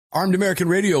Armed American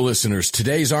Radio listeners,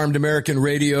 today's Armed American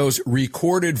Radio's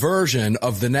recorded version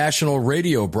of the national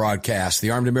radio broadcast,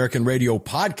 the Armed American Radio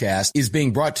podcast, is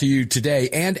being brought to you today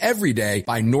and every day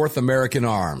by North American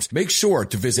Arms. Make sure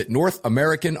to visit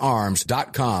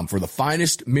NorthAmericanArms.com for the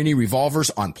finest mini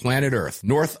revolvers on planet Earth.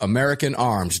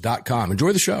 NorthAmericanArms.com.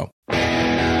 Enjoy the show.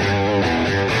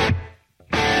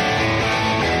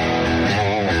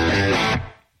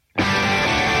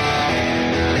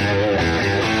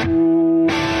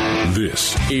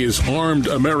 This is Armed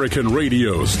American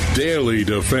Radio's Daily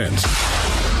Defense.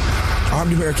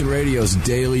 Armed American Radio's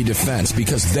Daily Defense,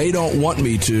 because they don't want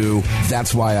me to,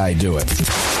 that's why I do it.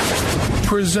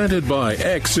 Presented by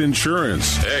X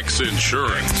Insurance. X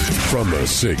Insurance. From the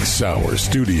Sig Sauer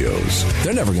Studios.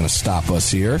 They're never going to stop us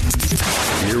here.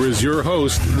 Here is your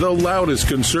host, the loudest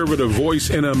conservative voice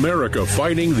in America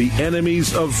fighting the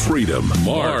enemies of freedom,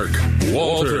 Mark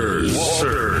Walters.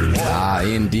 Ah,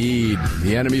 indeed.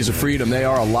 The enemies of freedom, they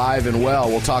are alive and well.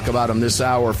 We'll talk about them this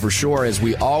hour for sure, as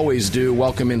we always do.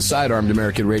 Welcome inside Armed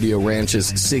American Radio Ranch's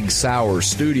Sig Sauer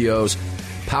Studios.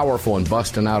 Powerful and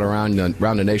busting out around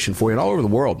the nation for you and all over the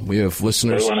world. We have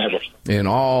listeners in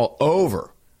all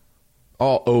over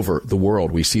the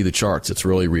world. We see the charts. It's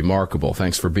really remarkable.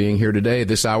 Thanks for being here today.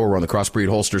 This hour, we're on the Crossbreed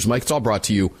Holsters mic. It's all brought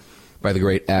to you by the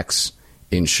great X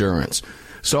Insurance.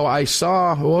 So I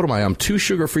saw, I'm 2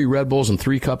 sugar-free Red Bulls and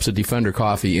 3 cups of Defender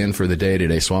coffee in for the day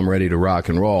today, so I'm ready to rock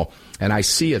and roll. And I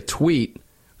see a tweet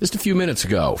just a few minutes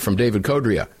ago from David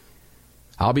Codrea.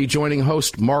 I'll be joining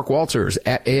host Mark Walters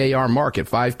at AAR Mark at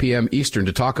 5 p.m. Eastern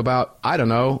to talk about, I don't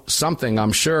know, something,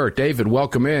 I'm sure. David,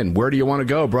 welcome in. Where do you want to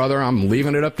go, brother? I'm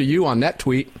leaving it up to you on that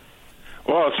tweet.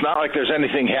 Well, it's not like there's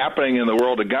anything happening in the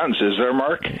world of guns, is there,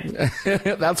 Mark?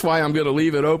 That's why I'm going to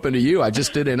leave it open to you. I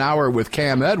just did an hour with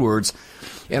Cam Edwards,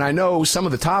 and I know some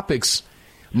of the topics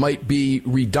might be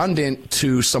redundant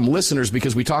to some listeners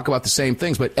because we talk about the same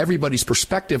things, but everybody's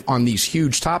perspective on these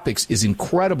huge topics is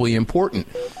incredibly important.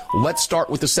 Let's start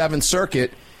with the 7th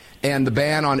Circuit and the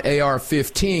ban on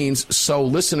AR-15s so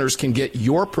listeners can get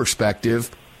your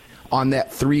perspective on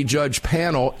that 3-judge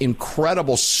panel.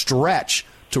 Incredible stretch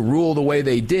to rule the way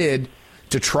they did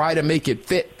to try to make it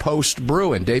fit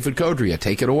post-Bruin. David Codrea,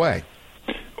 take it away.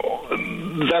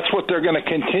 That's what they're going to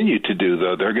continue to do,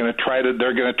 though. They're going to try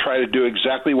to do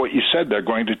exactly what you said. They're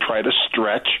going to try to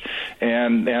stretch,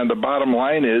 and the bottom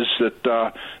line is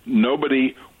that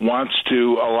nobody wants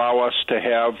to allow us to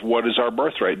have what is our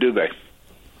birthright, do they?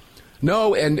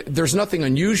 No, and there's nothing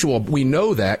unusual. We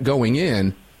know that going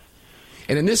in.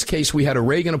 And in this case, we had a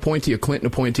Reagan appointee, a Clinton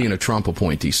appointee, and a Trump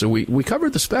appointee. So we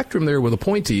covered the spectrum there with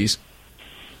appointees.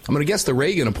 I'm going to guess the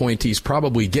Reagan appointee's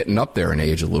probably getting up there in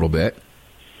age a little bit.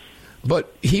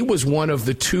 But he was one of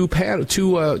the two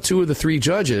of the 3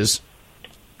 judges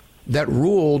that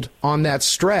ruled on that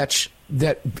stretch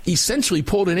that essentially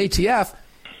pulled an ATF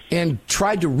and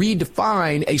tried to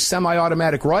redefine a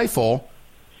semi-automatic rifle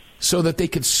so that they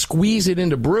could squeeze it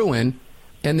into Bruin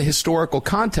and the historical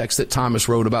context that Thomas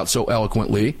wrote about so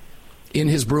eloquently in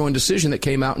his Bruin decision that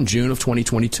came out in June of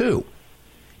 2022.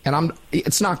 And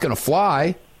it's not going to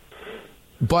fly,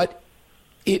 but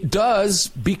it does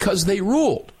because they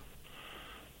ruled.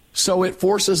 So it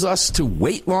forces us to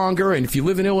wait longer, and if you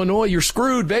live in Illinois, you're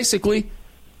screwed, basically,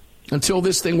 until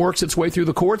this thing works its way through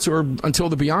the courts or until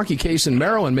the Bianchi case in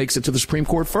Maryland makes it to the Supreme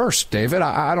Court first. David,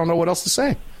 I don't know what else to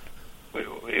say.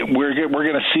 We're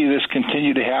going to see this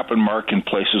continue to happen, Mark, in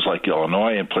places like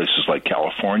Illinois, in places like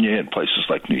California, in places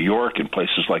like New York, in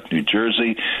places like New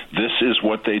Jersey. This is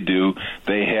what they do.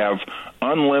 They have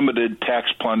unlimited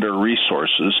tax plunder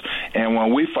resources, and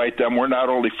when we fight them, we're not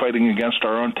only fighting against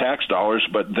our own tax dollars,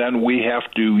 but then we have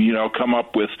to, come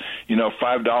up with,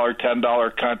 $5,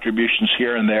 $10 contributions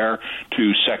here and there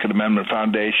to Second Amendment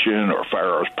Foundation or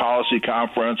Firearms Policy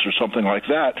Conference or something like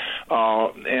that.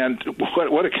 And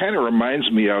what it kind of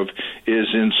reminds me of is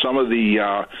in some of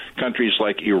the countries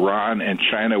like Iran and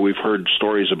China, we've heard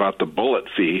stories about the bullet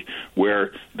fee,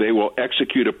 where they will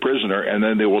execute a prisoner and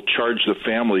then they will charge the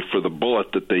family for the bullet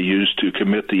that they use to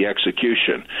commit the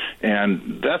execution.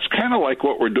 And that's kind of like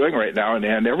what we're doing right now.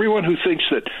 And everyone who thinks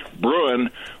that Bruin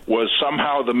was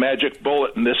somehow the magic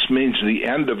bullet and this means the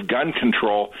end of gun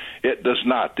control, it does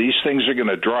not. These things are going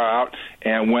to draw out,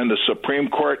 and when the Supreme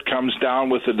Court comes down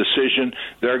with a decision,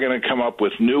 they're going to come up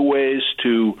with new ways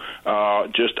to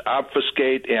just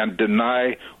obfuscate and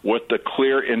deny what the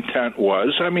clear intent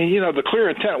was. I mean, the clear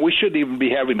intent, we shouldn't even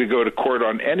be having to go to court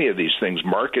on any of these things,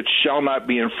 Mark. It shall not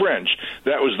be infringed.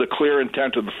 That was the clear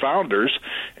intent of the founders,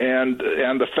 and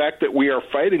the fact that we are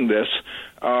fighting this,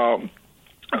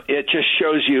 it just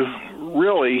shows you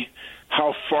really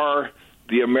how far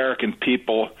the American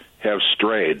people have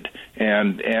strayed.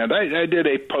 And I did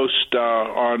a post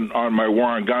on my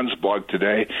War on Guns blog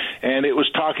today, and it was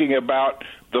talking about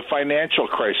the financial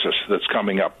crisis that's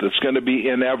coming up, that's going to be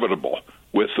inevitable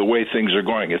with the way things are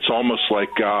going. It's almost like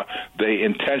they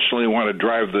intentionally want to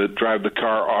drive the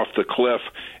car off the cliff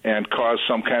and cause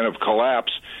some kind of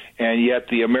collapse. And yet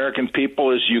the American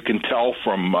people, as you can tell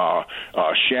from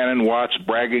Shannon Watts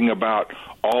bragging about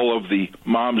all of the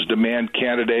Moms Demand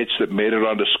candidates that made it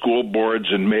onto school boards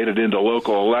and made it into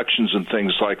local elections and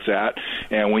things like that.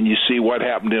 And when you see what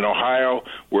happened in Ohio,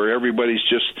 where everybody's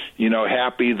just,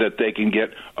 happy that they can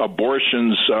get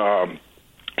abortions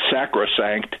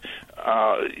sacrosanct,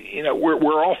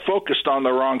 we're all focused on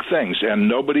the wrong things, and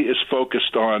nobody is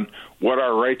focused on what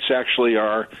our rights actually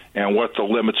are and what the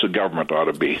limits of government ought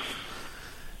to be.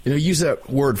 Use that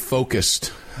word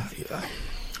focused.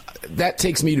 That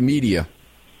takes me to media.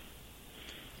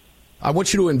 I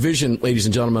want you to envision, ladies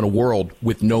and gentlemen, a world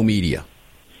with no media.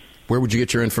 Where would you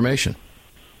get your information?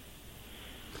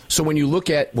 So when you look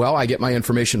at, I get my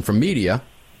information from media,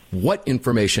 what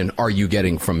information are you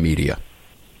getting from media?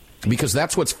 Because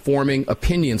that's what's forming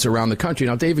opinions around the country.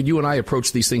 Now, David, you and I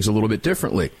approach these things a little bit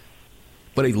differently.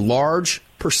 But a large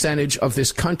percentage of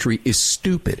this country is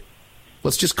stupid.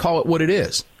 Let's just call it what it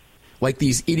is. Like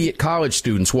these idiot college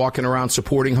students walking around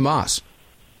supporting Hamas.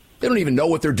 They don't even know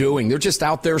what they're doing. They're just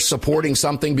out there supporting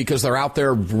something because they're out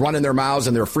there running their mouths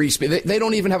and they're free speech. They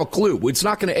don't even have a clue. It's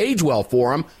not going to age well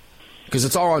for them because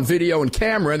it's all on video and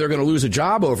camera, and they're going to lose a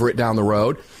job over it down the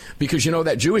road because,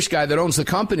 that Jewish guy that owns the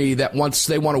company that once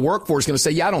they want to work for is going to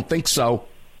say, I don't think so.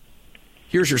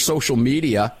 Here's your social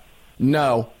media.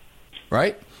 No.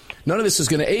 Right? None of this is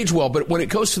going to age well, but when it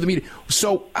goes to the media,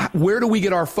 so where do we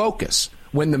get our focus?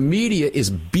 When the media is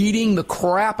beating the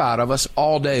crap out of us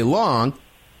all day long,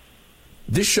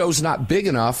 this show's not big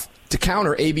enough to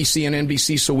counter ABC and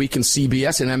NBC, so we can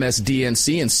CBS and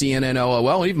MSDNC and CNN,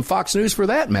 LOL, and even Fox News for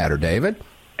that matter, David.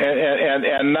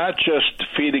 And not just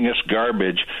feeding us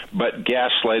garbage, but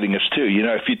gaslighting us too.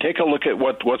 If you take a look at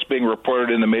what's being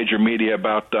reported in the major media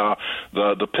about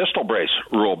the pistol brace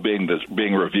rule being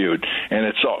reviewed, and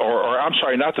it's or I'm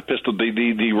sorry, not the pistol,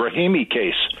 the Rahimi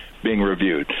case being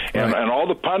reviewed, and all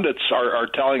the pundits are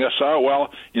telling us,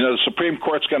 the Supreme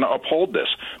Court's going to uphold this.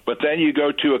 But then you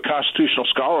go to a constitutional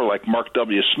scholar like Mark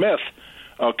W. Smith,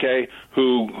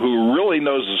 who really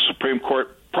knows the Supreme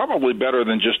Court probably better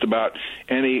than just about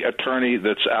any attorney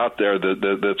that's out there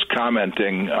that's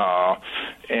commenting.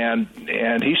 And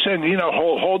he said,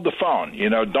 hold the phone.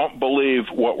 Don't believe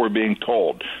what we're being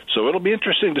told. So it'll be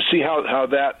interesting to see how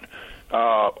that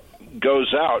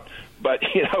goes out. But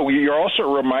you're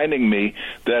also reminding me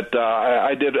that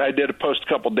I did a post a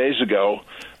couple days ago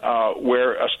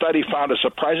where a study found a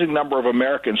surprising number of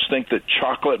Americans think that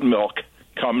chocolate milk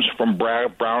comes from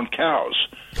brown cows.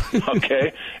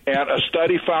 Okay, and a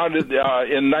study found in the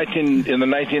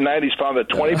 1990s found that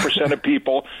 20% of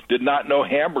people did not know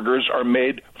hamburgers are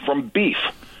made from beef.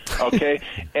 Okay,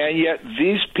 and yet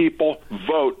these people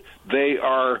vote. They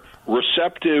are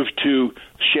receptive to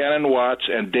Shannon Watts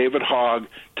and David Hogg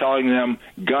telling them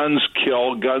guns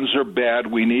kill, guns are bad,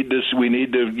 we need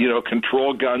to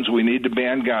control guns, we need to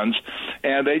ban guns,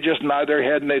 and they just nod their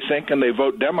head and they think and they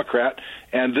vote Democrat,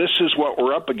 and this is what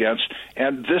we're up against,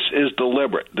 and this is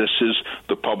deliberate. This is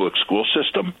the public school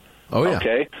system. Oh, yeah.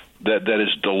 Okay, that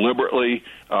is deliberately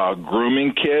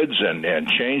grooming kids and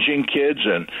changing kids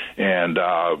and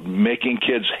making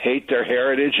kids hate their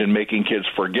heritage and making kids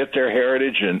forget their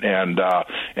heritage and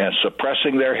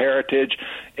suppressing their heritage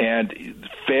and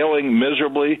failing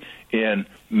miserably in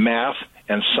math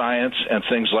and science and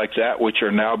things like that, which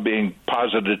are now being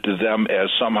posited to them as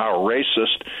somehow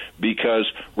racist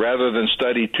because rather than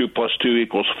study 2 + 2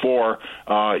 = 4,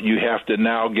 you have to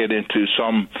now get into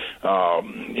some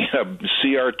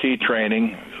CRT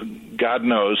training. God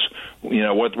knows,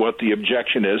 what the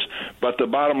objection is. But the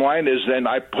bottom line is then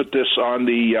I put this on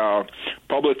the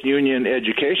public union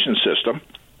education system,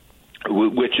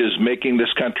 which is making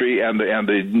this country and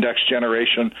the next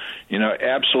generation,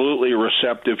 absolutely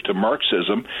receptive to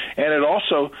Marxism. And it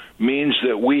also means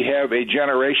that we have a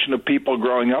generation of people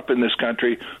growing up in this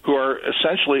country who are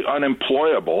essentially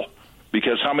unemployable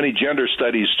because how many gender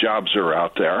studies jobs are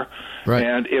out there? Right.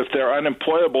 And if they're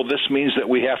unemployable, this means that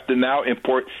we have to now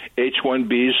import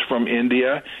H-1Bs from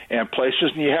India and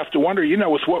places. And you have to wonder,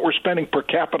 with what we're spending per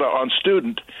capita on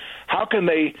student, how can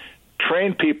they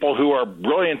train people who are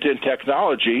brilliant in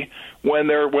technology when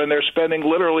they're spending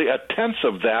literally a tenth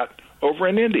of that over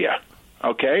in India?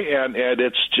 Okay, and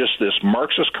it's just this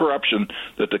Marxist corruption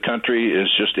that the country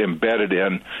is just embedded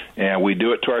in, and we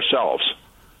do it to ourselves.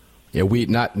 Yeah, we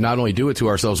not only do it to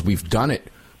ourselves, we've done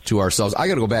it to ourselves. I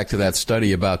got to go back to that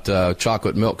study about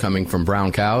chocolate milk coming from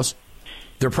brown cows.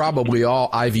 They're probably all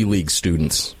Ivy League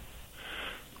students.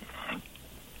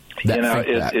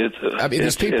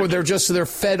 These people, they're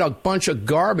fed a bunch of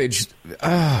garbage.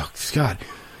 Oh, God.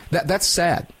 That's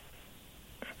sad.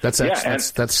 That's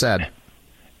sad.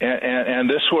 And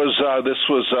this was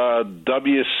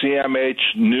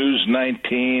WCMH News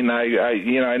 19.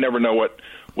 I never know what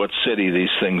city these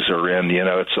things are in.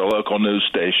 It's a local news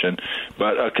station.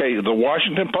 But okay, the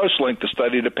Washington Post linked the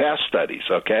study to past studies.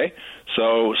 Okay,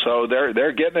 so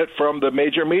they're getting it from the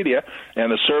major media,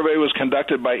 and the survey was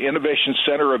conducted by Innovation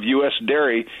Center of U.S.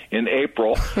 Dairy in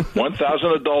April.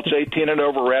 1,000 adults 18 and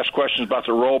over were asked questions about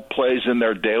the role it plays in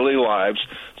their daily lives.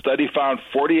 Study found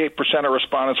 48% of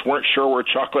respondents weren't sure where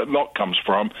chocolate milk comes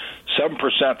from. 7%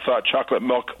 thought chocolate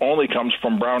milk only comes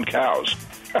from brown cows.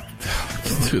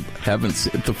 Dude, heavens,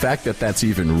 the fact that that's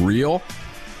even real.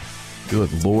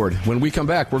 Good Lord. When we come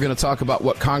back, we're going to talk about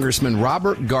what Congressman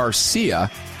Robert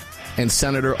Garcia and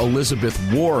Senator Elizabeth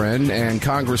Warren and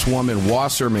Congresswoman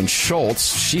Wasserman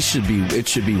Schultz, it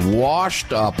should be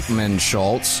washed up men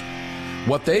Schultz,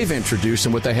 what they've introduced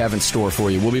and what they have in store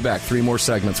for you. We'll be back. 3 more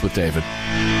segments with David.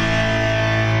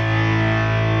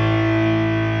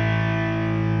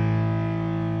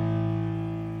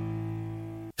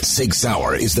 Sig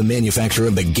Sauer is the manufacturer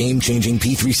of the game-changing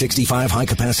P365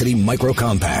 high-capacity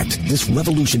micro-compact. This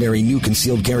revolutionary new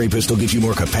concealed carry pistol gives you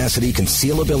more capacity,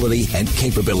 concealability, and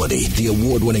capability. The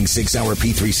award-winning Sig Sauer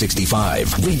P365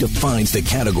 redefines the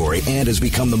category and has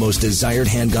become the most desired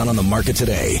handgun on the market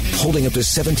today. Holding up to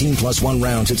 17+1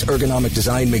 rounds, its ergonomic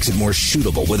design makes it more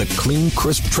shootable with a clean,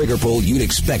 crisp trigger pull you'd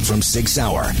expect from Sig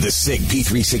Sauer. The Sig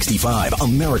P365,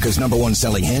 America's #1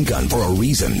 selling handgun for a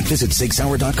reason. Visit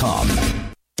SigSauer.com.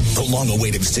 The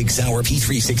long-awaited Sig Sauer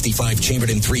P365 chambered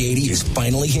in .380 is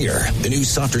finally here. The new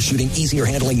softer-shooting,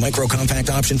 easier-handling micro-compact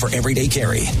option for everyday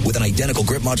carry. With an identical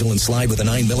grip module and slide with a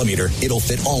 9mm, it'll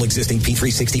fit all existing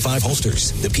P365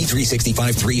 holsters. The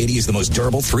P365 380 is the most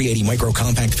durable .380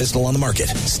 micro-compact pistol on the market.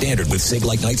 Standard with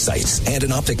SIG-like night sights and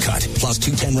an optic cut, plus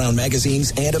 2 10-round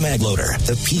magazines and a mag loader.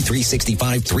 The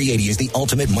P365 380 is the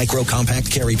ultimate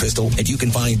micro-compact carry pistol, and you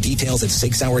can find details at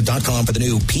SigSauer.com for the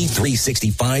new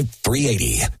P365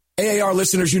 380. AAR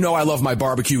listeners, you know I love my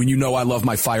barbecue and you know I love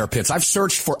my fire pits. I've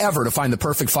searched forever to find the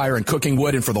perfect fire and cooking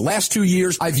wood, and for the last 2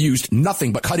 years, I've used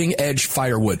nothing but cutting-edge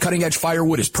firewood. Cutting-edge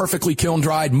firewood is perfectly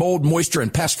kiln-dried, mold, moisture,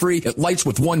 and pest-free. It lights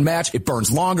with one match. It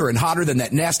burns longer and hotter than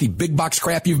that nasty big-box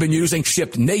crap you've been using.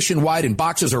 Shipped nationwide in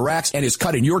boxes or racks, and is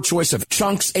cut in your choice of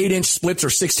chunks, 8-inch splits, or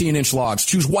 16-inch logs.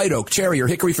 Choose white oak, cherry, or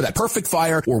hickory for that perfect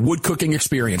fire or wood cooking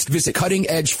experience. Visit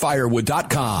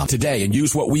CuttingEdgeFirewood.com today and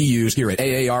use what we use here at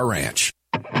AAR Ranch.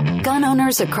 Gun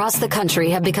owners across the country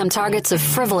have become targets of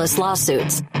frivolous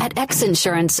lawsuits. At X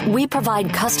Insurance, we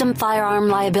provide custom firearm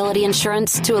liability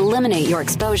insurance to eliminate your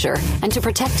exposure and to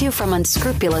protect you from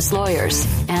unscrupulous lawyers.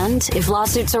 And if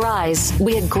lawsuits arise,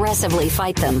 we aggressively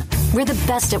fight them. We're the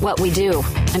best at what we do,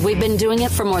 and we've been doing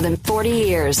it for more than 40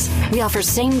 years. We offer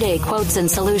same-day quotes and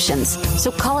solutions.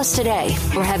 So call us today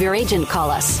or have your agent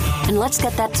call us, and let's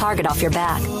get that target off your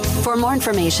back. For more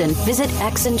information, visit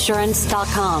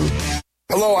xinsurance.com.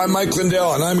 Hello, I'm Mike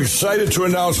Lindell, and I'm excited to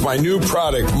announce my new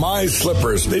product, My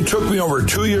Slippers. They took me over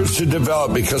 2 years to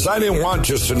develop because I didn't want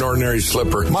just an ordinary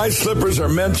slipper. My slippers are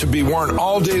meant to be worn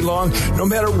all day long, no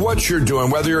matter what you're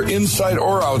doing, whether you're inside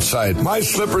or outside. My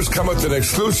slippers come with an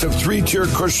exclusive 3-tier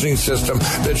cushioning system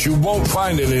that you won't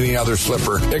find in any other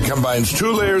slipper. It combines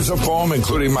 2 layers of foam,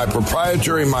 including my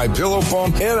proprietary My Pillow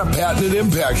foam and a patented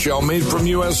impact shell made from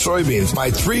U.S. soybeans.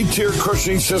 My 3-tier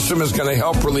cushioning system is going to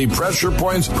help relieve pressure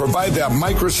points, provide that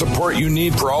micro support you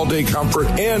need for all-day comfort,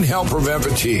 and help prevent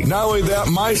fatigue. Not only that,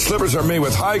 my slippers are made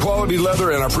with high-quality leather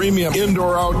and a premium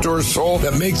indoor-outdoor sole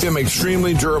that make them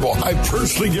extremely durable. I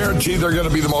personally guarantee they're going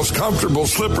to be the most comfortable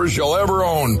slippers you'll ever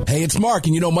own. Hey, it's Mark,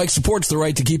 and you know Mike supports the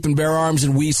right to keep and bear arms,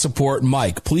 and we support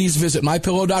Mike. Please visit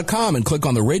MyPillow.com and click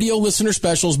on the radio listener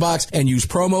specials box and use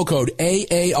promo code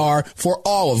AAR for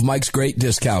all of Mike's great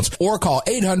discounts. Or call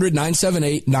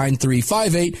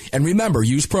 800-978-9358, and remember,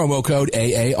 use promo code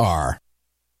AAR.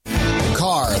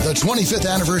 Encore, the 25th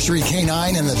anniversary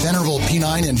K9 and the venerable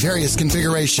P9 in various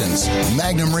configurations.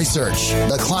 Magnum Research,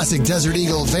 the classic Desert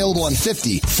Eagle available in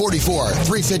 50, 44,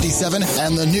 357,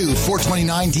 and the new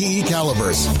 429 DE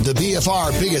calibers. The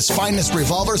BFR biggest finest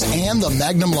revolvers and the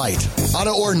Magnum Light.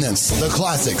 Auto Ordnance, the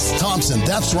classics. Thompson,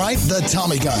 that's right, the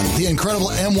Tommy gun, the incredible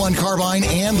M1 carbine,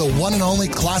 and the one and only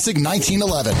classic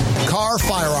 1911. Car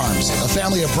Firearms, a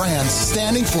family of brands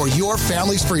standing for your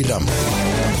family's freedom.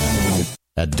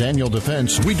 At Daniel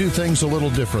Defense, we do things a little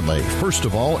differently. First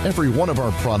of all, every one of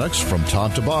our products, from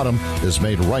top to bottom, is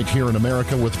made right here in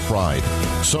America with pride.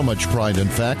 So much pride, in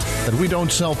fact, that we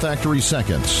don't sell factory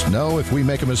seconds. No, if we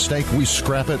make a mistake, we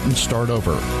scrap it and start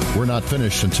over. We're not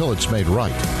finished until it's made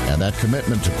right. And that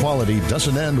commitment to quality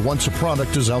doesn't end once a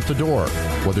product is out the door.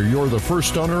 Whether you're the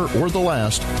first owner or the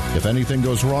last, if anything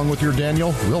goes wrong with your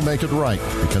Daniel, we'll make it right,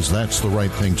 because that's the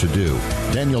right thing to do.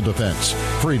 Daniel Defense.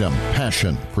 Freedom,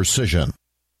 passion, precision.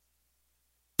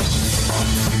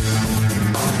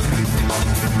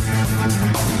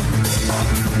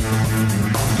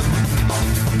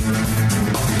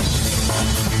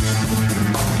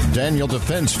 Daniel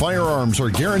Defense firearms are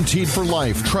guaranteed for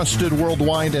life, trusted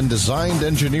worldwide, and designed,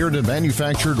 engineered, and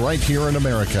manufactured right here in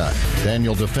America.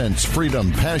 Daniel Defense,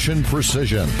 freedom, passion,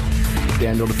 precision.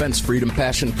 Daniel Defense, freedom,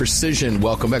 passion, precision.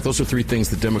 Welcome back. Those are three things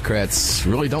the Democrats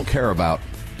really don't care about.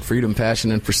 Freedom,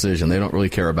 passion, and precision. They don't really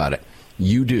care about it.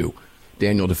 You do.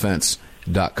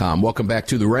 DanielDefense.com. Welcome back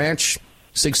to the ranch.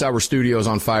 6 Hour Studios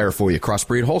on fire for you.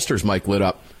 Crossbreed Holsters, Mike lit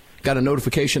up. Got a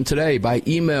notification today by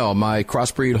email. My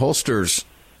Crossbreed Holsters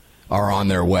are on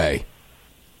their way.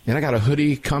 And I got a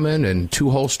hoodie coming and 2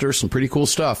 holsters, some pretty cool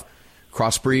stuff.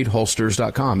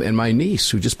 Crossbreedholsters.com. And my niece,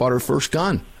 who just bought her first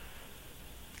gun,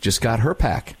 just got her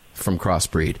pack from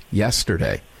Crossbreed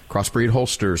yesterday.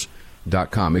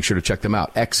 Crossbreedholsters.com. Make sure to check them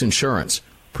out. X Insurance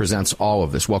presents all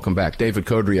of this. Welcome back. David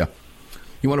Codrea.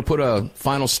 You want to put a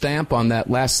final stamp on that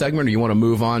last segment, or you want to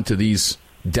move on to these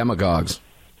demagogues?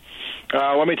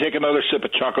 Let me take another sip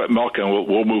of chocolate milk, and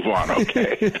we'll move on,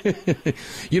 okay?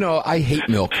 You know, I hate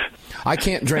milk. I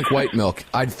can't drink white milk.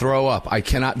 I'd throw up. I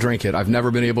cannot drink it. I've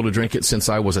never been able to drink it since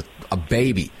I was a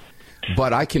baby.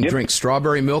 But I can drink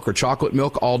strawberry milk or chocolate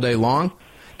milk all day long,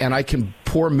 and I can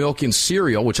pour milk in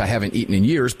cereal, which I haven't eaten in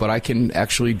years, but I can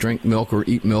actually drink milk or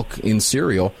eat milk in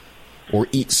cereal or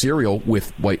eat cereal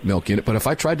with white milk in it. But if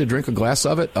I tried to drink a glass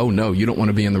of it, oh, no, you don't want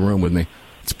to be in the room with me.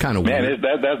 It's kind of weird.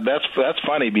 Man, that's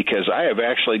funny, because I have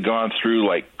actually gone through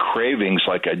like cravings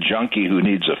like a junkie who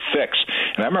needs a fix.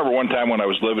 And I remember one time when I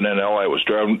was living in L.A., I was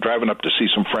driving up to see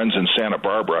some friends in Santa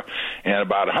Barbara, and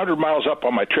about 100 miles up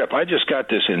on my trip, I just got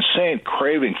this insane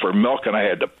craving for milk, and I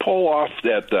had to pull off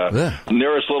that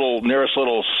nearest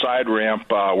little side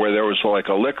ramp where there was like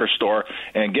a liquor store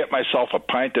and get myself a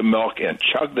pint of milk and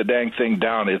chug the dang thing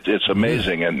down. It's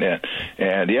amazing, and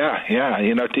yeah,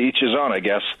 you know, to each his own, I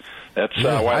guess. That's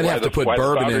why the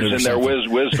fathers in their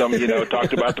wisdom, you know,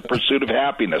 talked about the pursuit of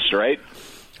happiness, right?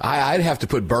 I'd have to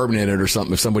put bourbon in it or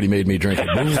something if somebody made me drink it.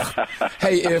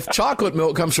 Hey, if chocolate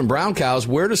milk comes from brown cows,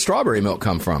 where does strawberry milk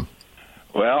come from?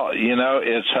 Well, you know,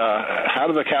 it's how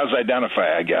do the cows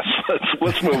identify, I guess.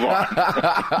 Let's move on.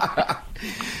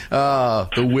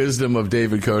 The wisdom of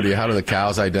David Codrea. How do the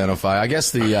cows identify? I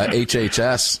guess the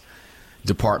HHS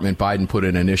department, Biden put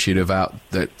an initiative out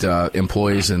that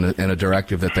employees in a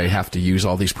directive that they have to use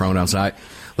all these pronouns.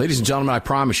 Ladies and gentlemen, I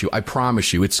promise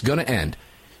you, it's going to end.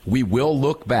 We will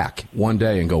look back one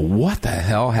day and go, what the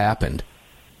hell happened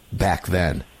back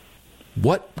then?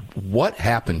 What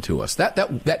happened to us?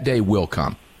 That day will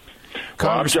come. Well,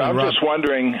 I'm just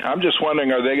wondering,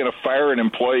 are they going to fire an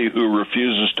employee who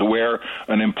refuses to wear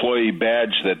an employee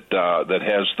badge that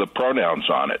has the pronouns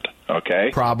on it? Okay,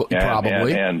 probably,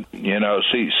 and you know,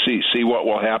 see what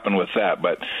will happen with that.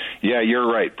 But yeah, you're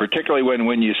right. Particularly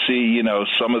when you see, you know,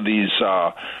 some of these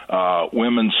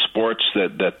women's sports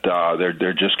that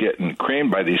they're just getting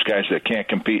creamed by these guys that can't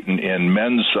compete in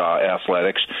men's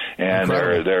athletics, and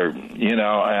they're you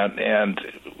know, and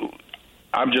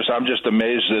I'm just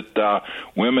amazed that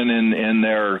women in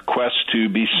their quest to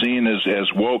be seen as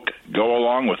woke go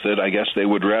along with it. I guess they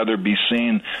would rather be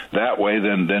seen that way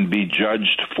than be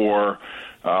judged for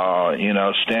you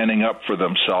know, standing up for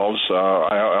themselves.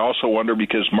 I also wonder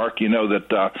because, Mark, you know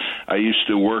that I used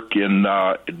to work in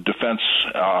defense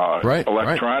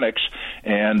electronics,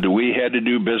 and we had to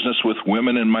do business with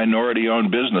women and minority-owned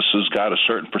businesses, got a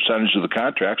certain percentage of the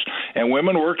contracts, and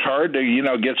women worked hard to, you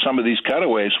know, get some of these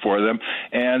cutaways for them.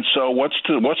 And so what's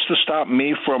to stop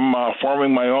me from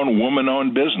forming my own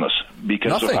woman-owned business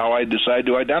because of how I decide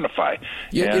to identify?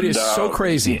 Yeah, it is so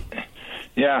crazy.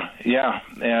 Yeah,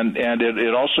 and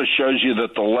it also shows you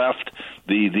that the left,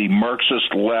 the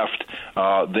Marxist left,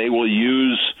 they will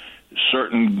use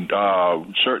certain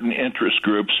interest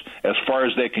groups as far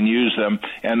as they can use them,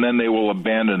 and then they will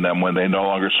abandon them when they no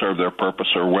longer serve their purpose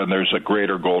or when there's a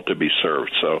greater goal to be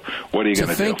served. So what are you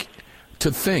going to do?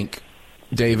 To think,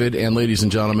 David and ladies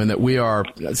and gentlemen, that we are,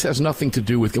 this has nothing to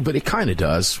do with, but it kind of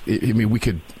does. I mean, we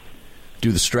could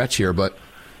do the stretch here, but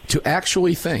to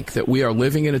actually think that we are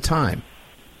living in a time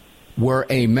where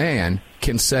a man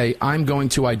can say, I'm going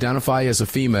to identify as a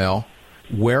female,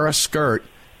 wear a skirt,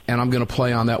 and I'm going to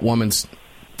play on that woman's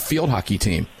field hockey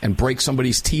team and break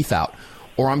somebody's teeth out,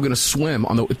 or I'm going to swim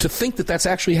on the. To think that that's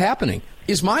actually happening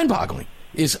is mind-boggling.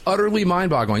 Is utterly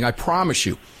mind-boggling. I promise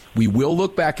you, we will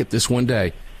look back at this one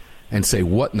day and say,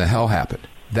 "What in the hell happened?"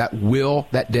 That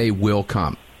day will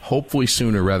come. Hopefully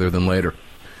sooner rather than later.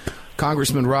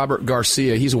 Congressman Robert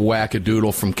Garcia, he's a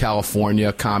wackadoodle from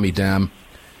California, commie Dem.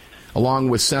 Along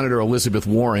with Senator Elizabeth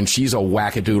Warren, she's a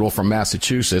wackadoodle from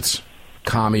Massachusetts,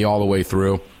 commie all the way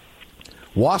through.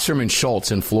 Wasserman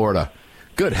Schultz in Florida.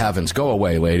 Good heavens, go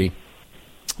away, lady.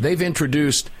 They've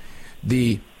introduced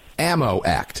the Ammo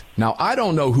Act. Now, I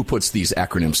don't know who puts these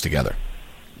acronyms together.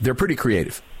 They're pretty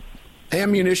creative.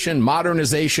 Ammunition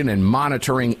Modernization and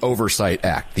Monitoring Oversight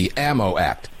Act, the Ammo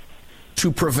Act,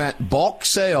 to prevent bulk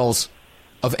sales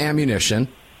of ammunition,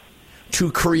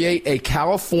 to create a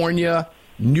California,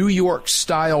 New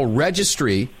York-style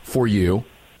registry for you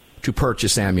to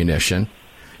purchase ammunition.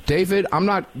 David, I'm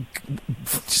not,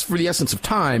 just for the essence of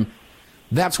time,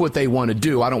 that's what they want to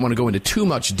do. I don't want to go into too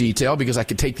much detail because I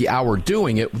could take the hour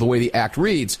doing it the way the act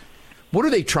reads. What are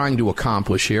they trying to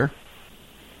accomplish here?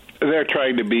 They're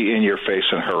trying to be in your face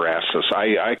and harass us.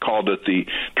 I called it the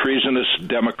treasonous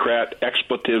Democrat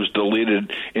expletives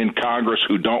deleted in Congress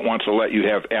who don't want to let you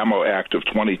have Ammo Act of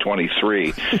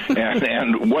 2023.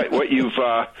 and what you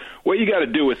got to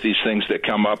do with these things that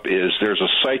come up is there's a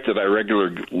site that I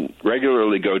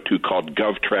regularly go to called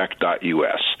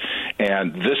govtrack.us.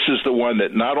 And this is the one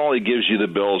that not only gives you the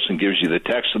bills and gives you the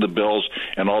text of the bills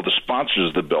and all the sponsors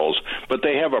of the bills, but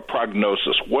they have a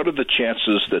prognosis. What are the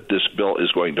chances that this bill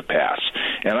is going to pass?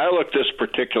 And I looked this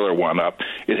particular one up.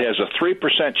 It has a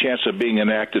 3% chance of being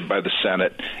enacted by the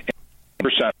Senate, and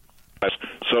 8%,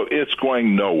 so it's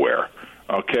going nowhere.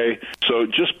 Okay, so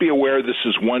just be aware this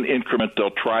is one increment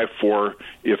they'll try for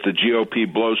if the GOP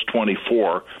blows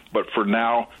 24. But for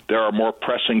now, there are more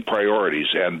pressing priorities,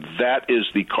 and that is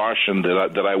the caution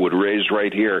that I would raise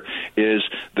right here, is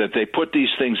that they put these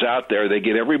things out there, they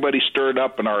get everybody stirred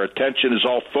up, and our attention is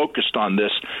all focused on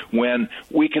this when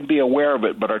we can be aware of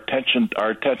it, but our attention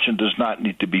does not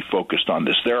need to be focused on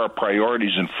this. There are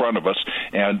priorities in front of us,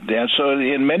 and so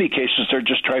in many cases they're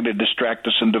just trying to distract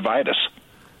us and divide us.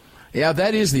 Yeah,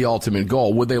 that is the ultimate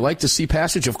goal. Would they like to see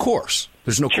passage? Of course.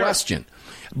 There's no question.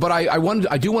 But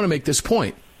I do want to make this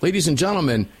point. Ladies and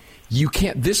gentlemen, you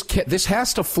can't. This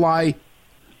has to fly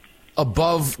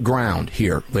above ground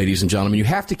here, ladies and gentlemen. You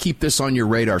have to keep this on your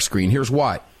radar screen. Here's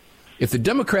why. If the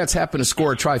Democrats happen to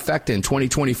score a trifecta in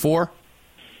 2024,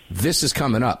 this is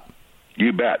coming up.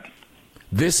 You bet.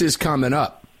 This is coming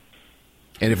up.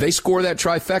 And if they score that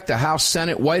trifecta, House,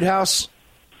 Senate, White House,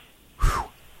 whew,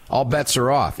 all bets are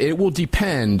off. It will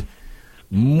depend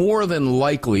more than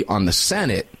likely on the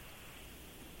Senate,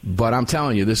 but I'm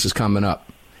telling you, this is coming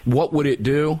up. What would it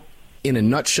do? In a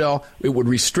nutshell, it would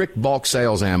restrict bulk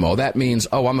sales ammo. That means,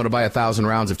 I'm going to buy 1,000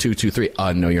 rounds of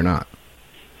 .223. No, you're not.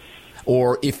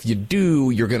 Or if you do,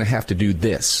 you're going to have to do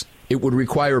this. It would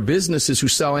require businesses who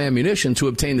sell ammunition to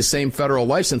obtain the same federal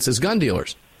license as gun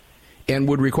dealers, and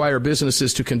would require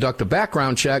businesses to conduct a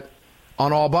background check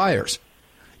on all buyers.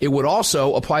 It would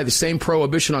also apply the same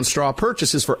prohibition on straw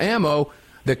purchases for ammo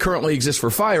that currently exists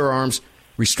for firearms,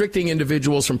 restricting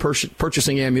individuals from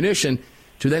purchasing ammunition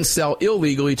to then sell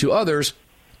illegally to others,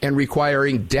 and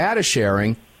requiring data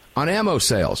sharing on ammo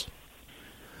sales.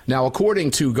 Now, according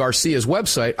to Garcia's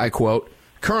website, I quote,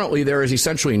 currently there is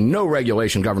essentially no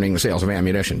regulation governing the sales of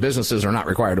ammunition. Businesses are not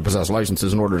required to possess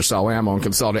licenses in order to sell ammo and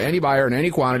can sell to any buyer in any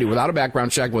quantity without a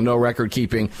background check, with no record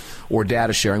keeping or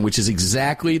data sharing, which is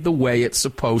exactly the way it's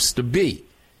supposed to be.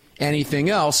 Anything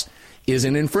else is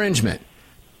an infringement.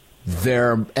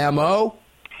 Their MO,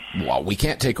 well, we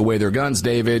can't take away their guns,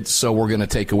 David, so we're going to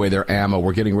take away their ammo.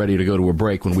 We're getting ready to go to a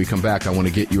break. When we come back, I want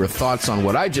to get your thoughts on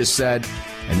what I just said,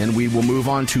 and then we will move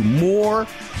on to more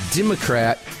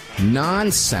Democrat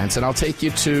nonsense, and I'll take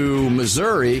you to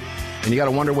Missouri, and you got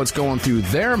to wonder what's going through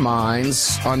their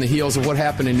minds on the heels of what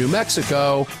happened in New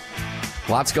Mexico.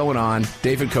 Lots going on.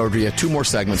 David Codrea, 2 more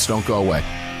segments. Don't go away.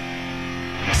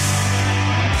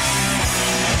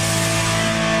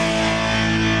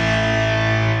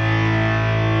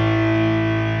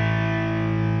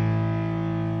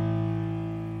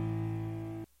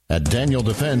 At Daniel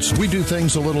Defense, we do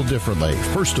things a little differently.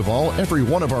 First of all, every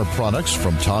one of our products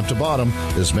from top to bottom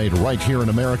is made right here in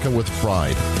America with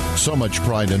pride. So much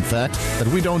pride, in fact, that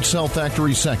we don't sell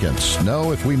factory seconds.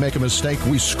 No, if we make a mistake,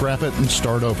 we scrap it and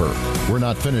start over. We're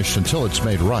not finished until it's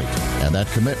made right. And that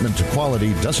commitment to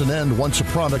quality doesn't end once a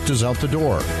product is out the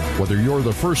door. Whether you're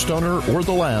the first owner or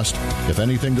the last, if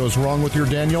anything goes wrong with your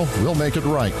Daniel, we'll make it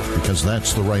right, because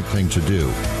that's the right thing to do.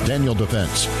 Daniel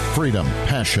Defense. Freedom,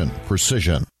 passion,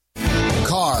 precision.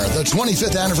 Encore, the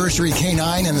 25th anniversary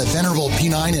K9 and the venerable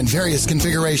P9 in various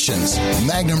configurations.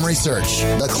 Magnum Research,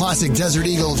 the classic Desert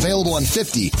Eagle available in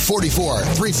 50, 44,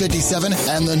 357,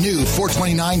 and the new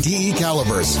 429 DE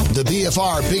calibers. The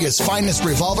BFR biggest, finest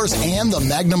revolvers and the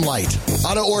Magnum Light.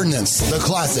 Auto Ordnance, the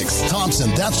classics. Thompson,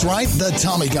 that's right, the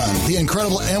Tommy gun. The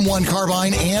incredible M1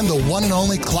 carbine and the one and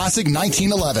only classic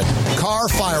 1911. Car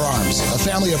Firearms, a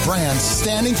family of brands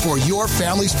standing for your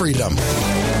family's freedom.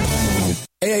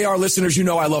 AAR listeners, you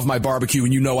know I love my barbecue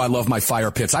and you know I love my fire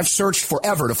pits. I've searched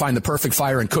forever to find the perfect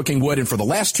fire and cooking wood, and for the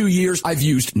last 2 years, I've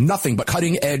used nothing but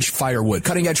cutting-edge firewood.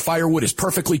 Cutting-edge firewood is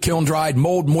perfectly kiln-dried,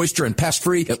 mold, moisture, and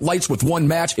pest-free. It lights with one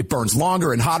match. It burns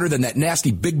longer and hotter than that nasty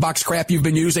big-box crap you've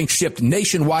been using. Shipped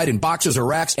nationwide in boxes or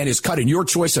racks, and is cut in your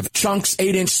choice of chunks,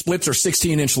 8-inch splits, or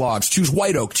 16-inch logs. Choose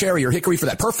white oak, cherry, or hickory for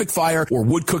that perfect fire or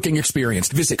wood cooking experience.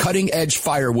 Visit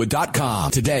cuttingedgefirewood.com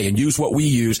today and use what we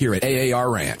use here at AAR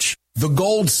Ranch. The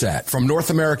Gold Set from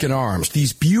North American Arms.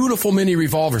 These beautiful mini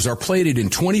revolvers are plated in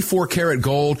 24 karat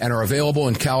gold and are available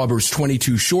in calibers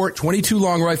 22 short, 22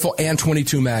 long rifle, and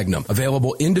 22 magnum.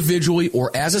 Available individually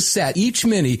or as a set, each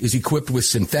mini is equipped with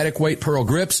synthetic weight pearl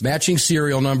grips, matching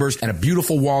serial numbers, and a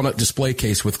beautiful walnut display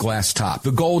case with glass top.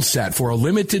 The Gold Set for a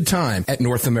limited time at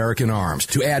North American Arms.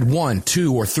 To add 1,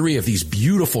 2, or 3 of these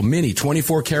beautiful mini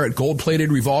 24 karat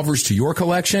gold-plated revolvers to your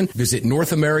collection, visit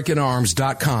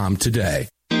NorthAmericanArms.com today.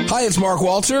 Hi, it's Mark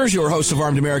Walters, your host of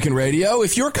Armed American Radio.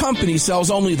 If your company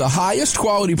sells only the highest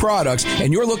quality products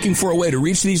and you're looking for a way to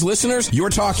reach these listeners, you're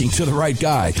talking to the right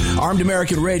guy. Armed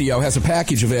American Radio has a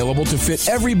package available to fit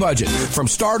every budget, from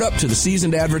startup to the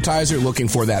seasoned advertiser looking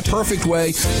for that perfect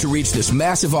way to reach this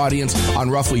massive audience on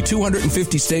roughly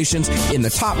 250 stations in the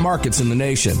top markets in the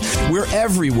nation. We're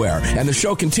everywhere, and the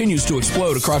show continues to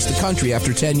explode across the country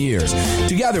after 10 years.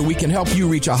 Together, we can help you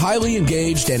reach a highly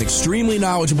engaged and extremely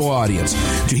knowledgeable audience.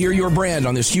 To hear your brand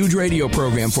on this huge radio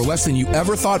program for less than you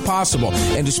ever thought possible,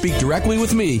 and to speak directly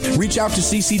with me, reach out to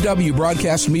CCW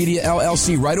Broadcast Media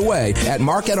LLC right away at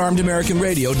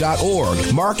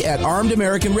mark@armedamericanradio.org.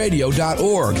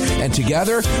 mark@armedamericanradio.org. And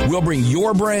together, we'll bring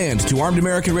your brand to Armed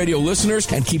American Radio listeners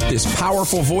and keep this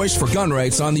powerful voice for gun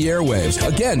rights on the airwaves.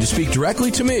 Again, to speak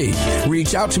directly to me,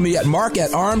 reach out to me at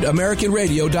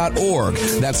mark@armedamericanradio.org.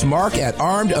 That's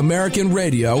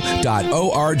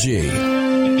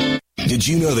mark@armedamericanradio.org. Did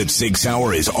you know that Sig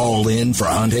Sauer is all in for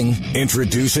hunting?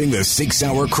 Introducing the Sig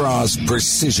Sauer Cross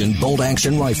Precision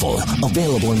Bolt-Action Rifle.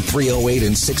 Available in .308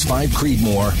 and 6.5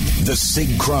 Creedmoor. The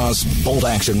Sig Cross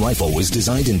Bolt-Action Rifle was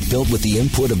designed and built with the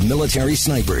input of military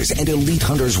snipers and elite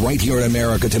hunters right here in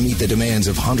America to meet the demands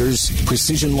of hunters,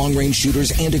 precision long-range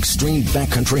shooters, and extreme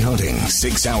backcountry hunting.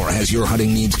 Sig Sauer has your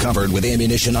hunting needs covered with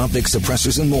ammunition, optics,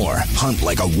 suppressors, and more. Hunt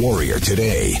like a warrior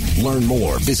today. Learn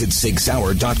more. Visit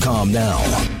SigSauer.com now.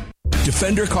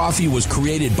 Defender Coffee was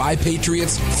created by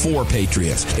Patriots for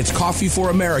Patriots. It's coffee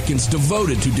for Americans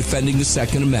devoted to defending the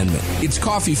Second Amendment. It's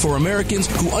coffee for Americans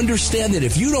who understand that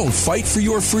if you don't fight for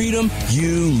your freedom,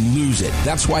 you lose it.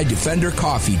 That's why Defender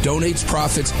Coffee donates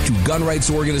profits to gun rights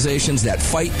organizations that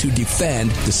fight to defend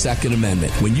the Second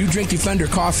Amendment. When you drink Defender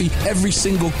Coffee, every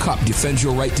single cup defends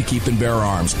your right to keep and bear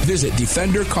arms. Visit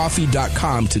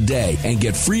DefenderCoffee.com today and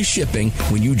get free shipping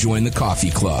when you join the coffee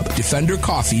club.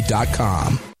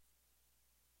 DefenderCoffee.com.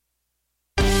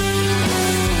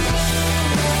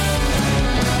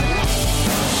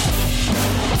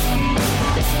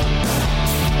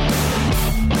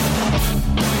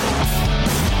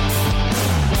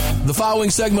 The following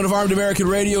segment of Armed American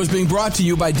Radio is being brought to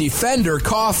you by Defender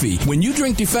Coffee. When you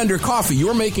drink Defender Coffee,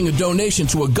 you're making a donation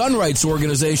to a gun rights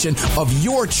organization of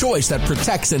your choice that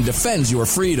protects and defends your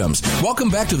freedoms. Welcome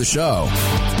back to the show.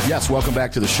 Yes, welcome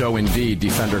back to the show indeed.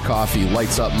 Defender Coffee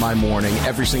lights up my morning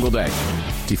every single day.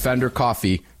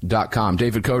 DefenderCoffee.com.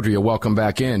 David Codrea, welcome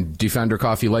back in. Defender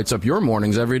Coffee lights up your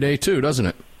mornings every day too, doesn't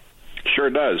it? Sure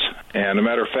does. And a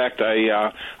matter of fact,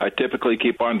 I typically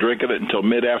keep on drinking it until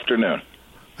mid-afternoon.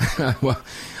 Well,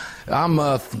 I'm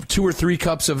 2 or 3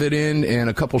 cups of it in and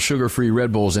a couple sugar-free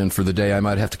Red Bulls in for the day. I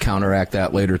might have to counteract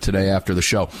that later today after the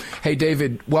show. Hey,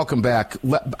 David, welcome back.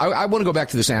 I want to go back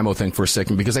to this ammo thing for a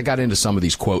second because I got into some of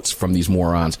these quotes from these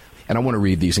morons, and I want to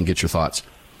read these and get your thoughts.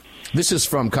 This is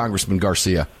from Congressman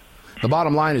Garcia. The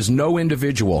bottom line is no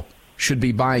individual should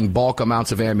be buying bulk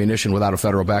amounts of ammunition without a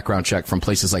federal background check from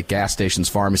places like gas stations,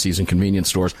 pharmacies, and convenience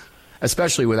stores,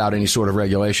 especially without any sort of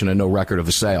regulation and no record of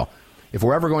the sale. If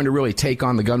we're ever going to really take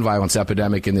on the gun violence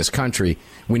epidemic in this country,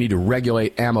 we need to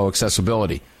regulate ammo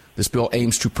accessibility. This bill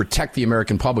aims to protect the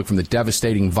American public from the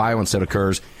devastating violence that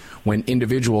occurs when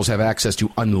individuals have access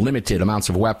to unlimited amounts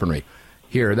of weaponry.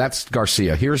 Here, that's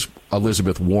Garcia. Here's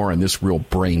Elizabeth Warren, this real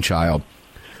brainchild.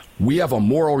 We have a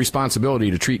moral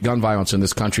responsibility to treat gun violence in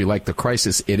this country like the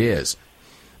crisis it is.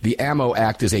 The Ammo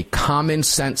Act is a common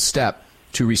sense step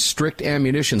to restrict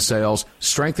ammunition sales,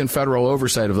 strengthen federal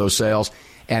oversight of those sales,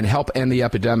 and help end the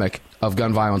epidemic of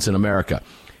gun violence in America.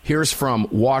 Here's from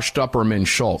washed-upperman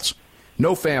Schultz.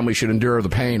 No family should endure the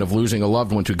pain of losing a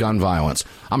loved one to gun violence.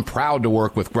 I'm proud to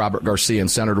work with Robert Garcia and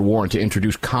Senator Warren to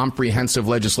introduce comprehensive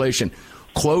legislation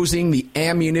closing the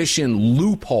ammunition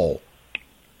loophole.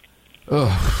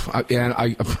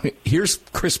 Here's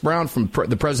Chris Brown from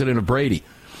the president of Brady.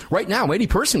 Right now, any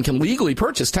person can legally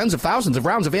purchase tens of thousands of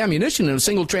rounds of ammunition in a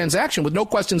single transaction with no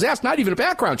questions asked, not even a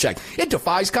background check. It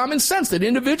defies common sense that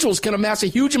individuals can amass a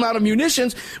huge amount of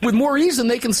munitions with more ease than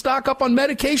they can stock up on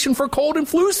medication for cold and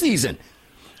flu season.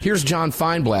 Here's John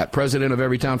Feinblatt, president of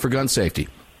Everytown for Gun Safety.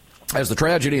 As the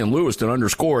tragedy in Lewiston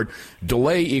underscored,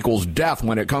 delay equals death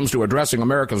when it comes to addressing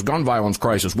America's gun violence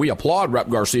crisis. We applaud Rep.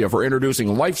 Garcia for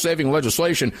introducing life-saving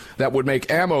legislation that would make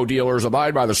ammo dealers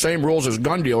abide by the same rules as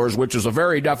gun dealers, which is the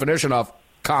very definition of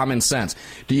common sense.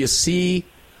 Do you see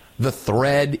the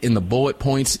thread in the bullet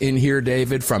points in here,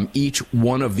 David, from each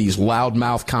one of these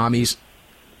loudmouth commies?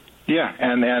 Yeah,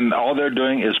 and all they're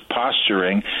doing is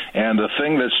posturing. And the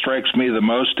thing that strikes me the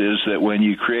most is that when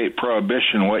you create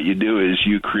prohibition, what you do is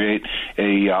you create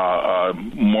a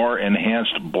more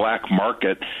enhanced black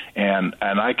market. And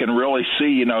I can really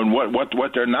see,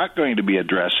 what they're not going to be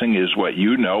addressing is what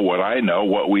you know, what I know,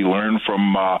 what we learn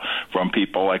from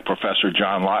people like Professor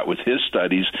John Lott with his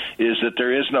studies, is that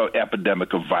there is no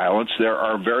epidemic of violence. There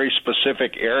are very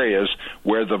specific areas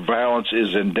where the violence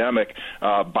is endemic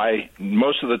by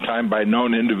most of the time by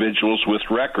known individuals with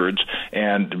records,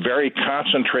 and very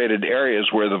concentrated areas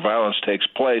where the violence takes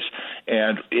place.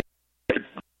 And the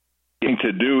thing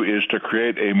to do is to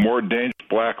create a more dangerous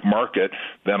black market.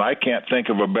 Then I can't think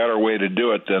of a better way to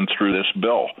do it than through this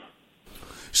bill.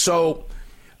 So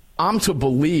I'm to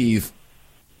believe,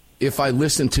 if I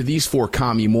listen to these four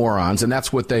commie morons, and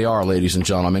that's what they are, ladies and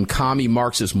gentlemen, commie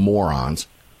Marxist morons,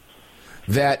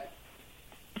 that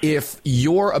if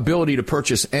your ability to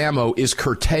purchase ammo is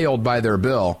curtailed by their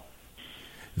bill,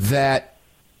 that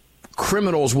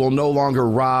criminals will no longer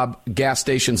rob gas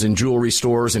stations and jewelry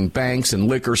stores and banks and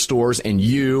liquor stores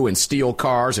and steal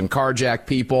cars and carjack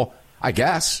people, I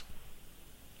guess.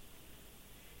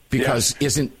 Because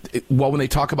when they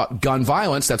talk about gun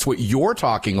violence, that's what you're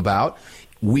talking about.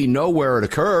 We know where it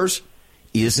occurs.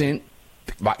 You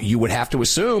would have to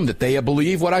assume that they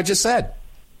believe what I just said.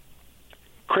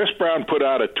 Chris Brown put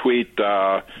out a tweet,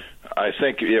 I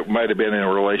think it might have been in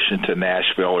relation to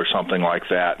Nashville or something like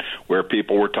that, where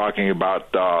people were talking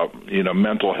about,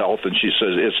 mental health, and she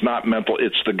says, it's not mental,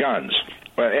 it's the guns.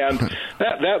 And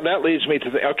that leads me to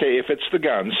think, okay, if it's the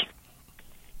guns,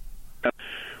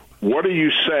 what are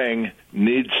you saying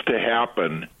needs to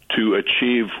happen to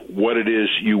achieve what it is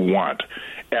you want?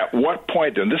 At what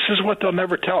point, and this is what they'll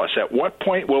never tell us, at what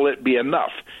point will it be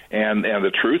enough? And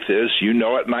the truth is, you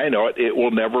know it and I know it, it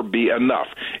will never be enough.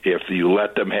 If you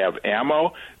let them have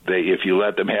ammo, if you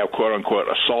let them have quote-unquote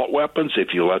assault weapons, if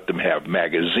you let them have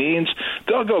magazines,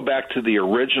 they'll go back to the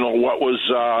original, what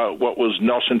was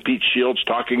Nelson Pete Shields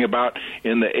talking about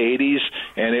in the 80s,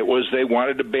 and it was they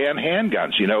wanted to ban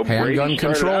handguns. Handgun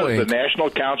control, the National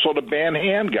Council to ban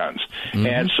handguns. Mm-hmm.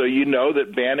 And so you know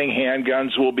that banning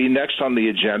handguns will be next on the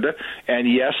agenda. And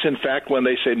yes, in fact, when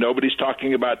they say nobody's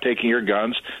talking about taking your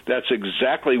guns, that's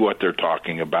exactly what they're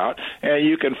talking about. And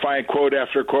you can find quote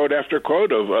after quote after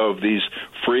quote of these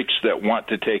freaks that want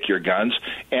to take your guns,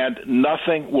 and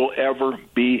nothing will ever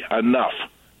be enough.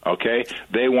 Okay,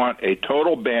 they want a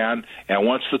total ban, and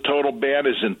once the total ban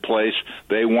is in place,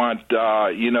 they want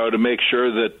to make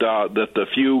sure that the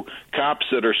few cops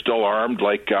that are still armed,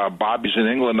 like Bobby's in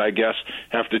England, I guess,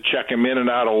 have to check them in and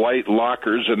out of light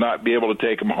lockers and not be able to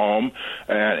take them home,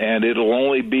 and it'll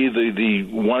only be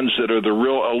the ones that are the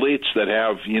real elites that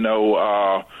have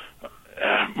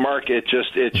Mark,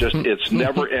 it's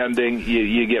never ending.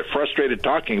 You get frustrated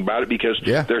talking about it because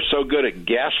they're so good at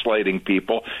gaslighting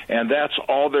people, and that's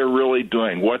all they're really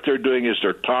doing. What they're doing is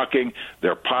they're talking,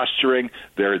 they're posturing,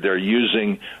 they're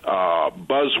using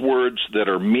buzzwords that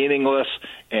are meaningless,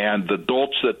 and the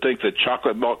dolts that think that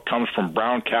chocolate milk comes from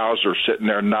brown cows are sitting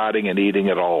there nodding and eating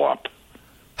it all up.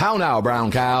 How now,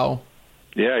 brown cow?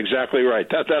 Yeah, exactly right.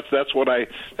 That's what I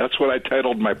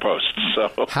titled my post.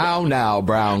 So how now,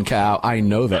 brown cow? I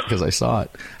know that because I saw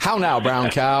it. How now, brown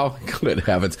cow? Good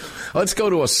heavens! Let's go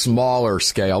to a smaller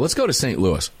scale. Let's go to St.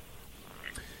 Louis,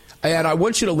 and I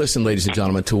want you to listen, ladies and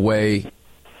gentlemen, to the way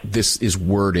this is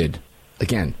worded.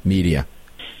 Again, media,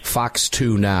 Fox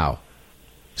 2 now.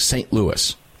 St.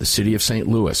 Louis, the city of St.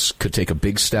 Louis, could take a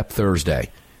big step Thursday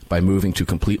by moving to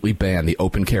completely ban the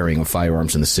open carrying of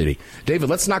firearms in the city. David,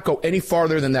 let's not go any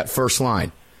farther than that first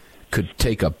line. Could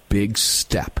take a big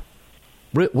step.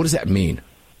 What does that mean?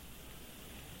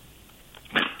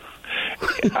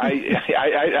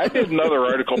 I did another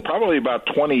article probably about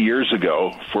 20 years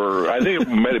ago for, I think it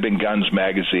might have been Guns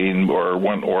Magazine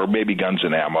or maybe Guns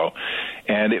and Ammo,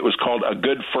 and it was called A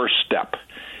Good First Step.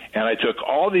 And I took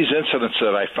all these incidents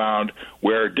that I found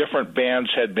where different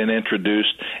bans had been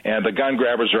introduced, and the gun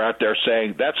grabbers are out there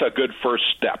saying, that's a good first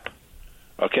step.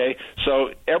 Okay?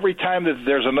 So every time that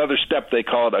there's another step, they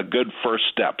call it a good first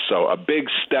step. So a big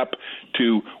step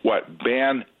to,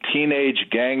 ban teenage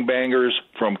gangbangers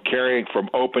from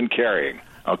open carrying.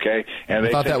 Okay? And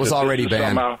I thought that was already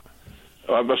banned.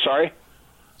 I'm sorry?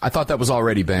 I thought that was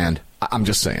already banned. I'm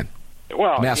just saying.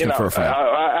 Well, for a fact.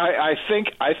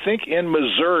 I think in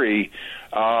Missouri,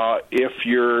 if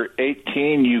you're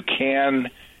 18, you can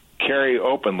carry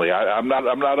openly. I'm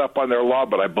not up on their law,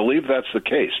 but I believe that's the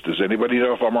case. Does anybody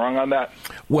know if I'm wrong on that?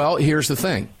 Well, here's the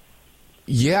thing.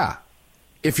 Yeah,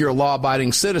 if you're a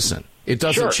law-abiding citizen, it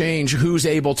doesn't change who's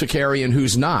able to carry and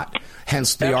who's not.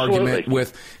 Hence the argument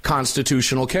with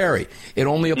constitutional carry. It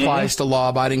only applies to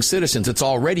law-abiding citizens. It's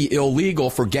already illegal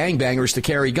for gangbangers to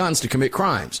carry guns to commit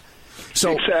crimes.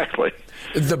 So exactly.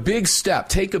 The big step,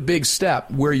 take a big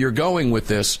step where you're going with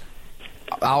this.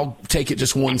 I'll take it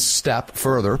just one step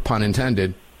further, pun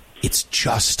intended. It's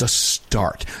just a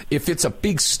start. If it's a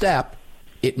big step,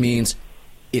 it means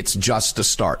it's just a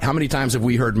start. How many times have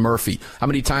we heard Murphy? How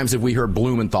many times have we heard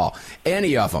Blumenthal?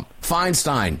 Any of them.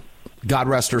 Feinstein, God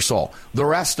rest her soul. The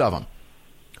rest of them.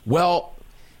 Well,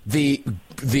 the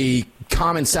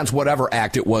Common Sense whatever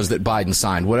act it was that Biden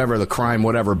signed, whatever the crime,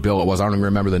 whatever bill it was. I don't even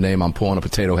remember the name. I'm pulling a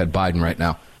potato head Biden right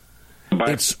now.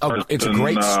 It's a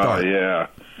great start.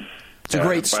 It's a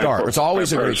great start. It's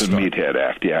always a great start. Meathead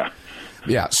Act,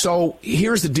 Yeah, so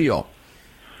here's the deal.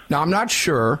 Now, I'm not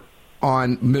sure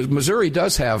on Missouri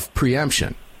does have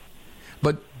preemption,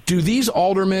 but do these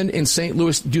aldermen in St.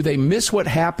 Louis, do they miss what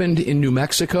happened in New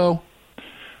Mexico?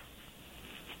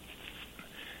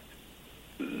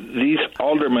 These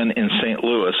aldermen in St.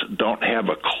 Louis don't have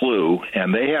a clue,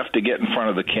 and they have to get in front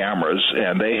of the cameras,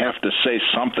 and they have to say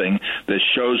something that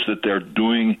shows that they're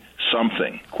doing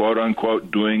something, quote unquote,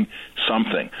 doing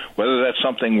something. Whether that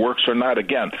something works or not,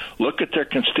 again, look at their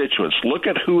constituents. Look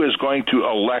at who is going to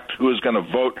elect, who is going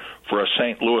to vote for a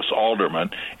St. Louis alderman,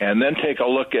 and then take a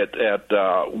look at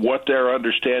what their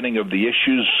understanding of the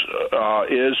issues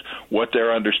is, what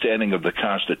their understanding of the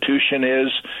Constitution is,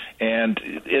 and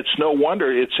it's no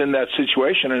wonder it's in that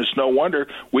situation, and it's no wonder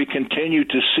we continue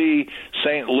to see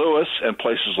St. Louis and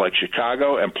places like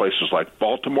Chicago and places like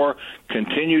Baltimore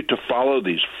continue to follow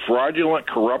these fraudulent,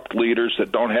 corrupt leaders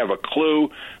that don't have a clue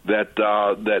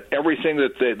that everything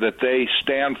that they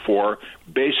stand for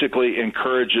basically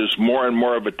encourages more and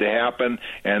more of it to happen,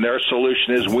 and their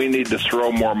solution is we need to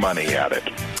throw more money at it.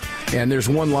 And there's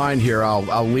one line here,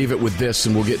 I'll leave it with this,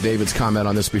 and we'll get David's comment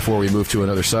on this before we move to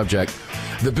another subject.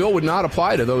 The bill would not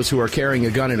apply to those who are carrying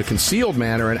a gun in a concealed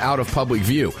manner and out of public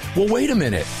view. Well, wait a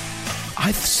minute.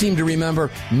 I seem to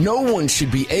remember no one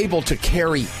should be able to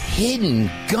carry hidden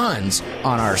guns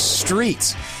on our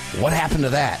streets. What happened to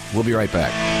that? We'll be right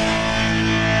back.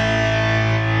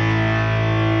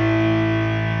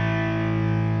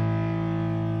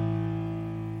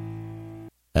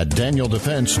 At Daniel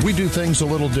Defense, we do things a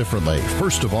little differently.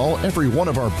 First of all, every one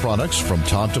of our products, from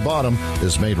top to bottom,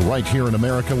 is made right here in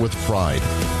America with pride.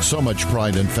 So much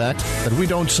pride, in fact, that we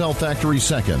don't sell factory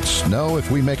seconds. No, if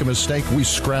we make a mistake, we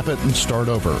scrap it and start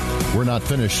over. We're not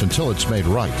finished until it's made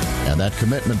right. And that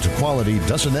commitment to quality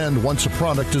doesn't end once a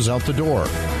product is out the door.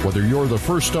 Whether you're the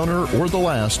first owner or the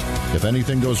last, if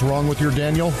anything goes wrong with your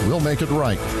Daniel, we'll make it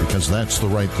right, because that's the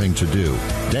right thing to do.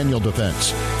 Daniel Defense.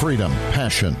 Freedom,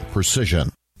 passion,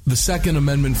 precision. The Second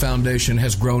Amendment Foundation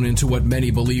has grown into what many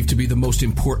believe to be the most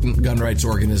important gun rights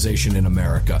organization in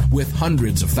America. With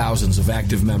hundreds of thousands of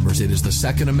active members, it is the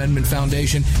Second Amendment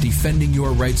Foundation defending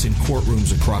your rights in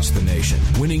courtrooms across the nation.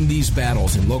 Winning these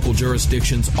battles in local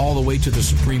jurisdictions all the way to the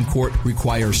Supreme Court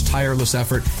requires tireless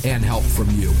effort and help from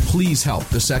you. Please help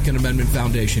the Second Amendment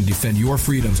Foundation defend your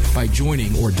freedoms by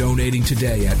joining or donating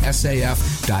today at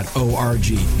saf.org.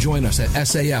 Join us at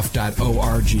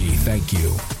saf.org. Thank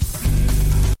you.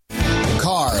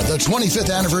 Encore, the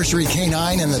 25th anniversary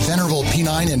K9 and the venerable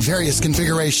P9 in various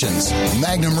configurations.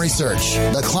 Magnum Research,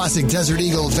 the classic Desert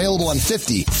Eagle available in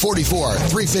 50, 44,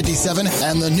 357,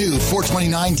 and the new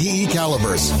 429 DE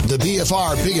calibers. The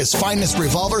BFR biggest finest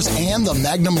revolvers and the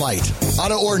Magnum Light.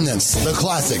 Auto Ordnance, the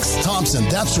classics. Thompson,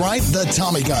 that's right, the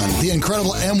Tommy gun, the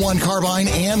incredible M1 carbine,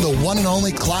 and the one and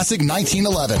only classic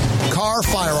 1911. Car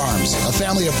Firearms, a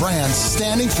family of brands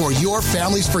standing for your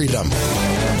family's freedom.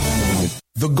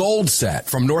 The Gold Set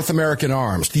from North American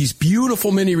Arms. These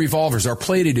beautiful mini revolvers are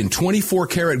plated in 24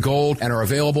 karat gold and are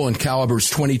available in calibers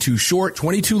 22 short,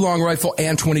 22 long rifle,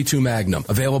 and 22 magnum.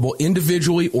 Available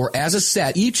individually or as a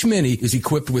set, each mini is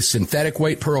equipped with synthetic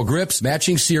weight pearl grips,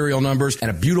 matching serial numbers,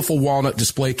 and a beautiful walnut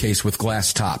display case with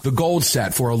glass top. The Gold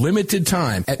Set for a limited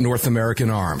time at North American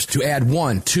Arms. To add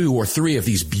 1, 2, or 3 of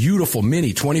these beautiful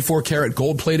mini 24 karat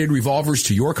gold-plated revolvers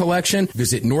to your collection,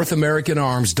 visit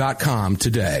NorthAmericanArms.com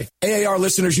today. AAR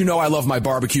listeners, you know I love my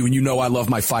barbecue and you know I love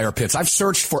my fire pits. I've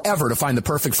searched forever to find the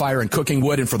perfect fire and cooking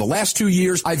wood, and for the last 2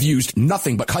 years, I've used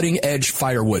nothing but cutting-edge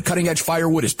firewood. Cutting-edge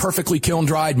firewood is perfectly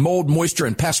kiln-dried, mold, moisture,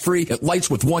 and pest-free. It lights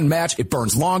with one match. It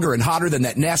burns longer and hotter than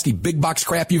that nasty big box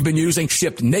crap you've been using.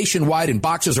 Shipped nationwide in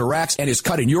boxes or racks, and is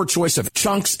cut in your choice of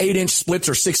chunks, 8-inch splits,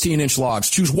 or 16-inch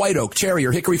logs. Choose white oak, cherry,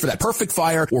 or hickory for that perfect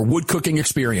fire or wood cooking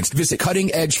experience. Visit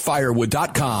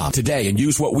cuttingedgefirewood.com today and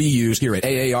use what we use here at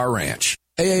AAR Ranch.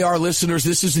 AAR listeners,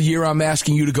 this is the year I'm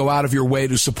asking you to go out of your way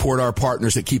to support our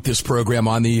partners that keep this program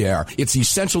on the air. It's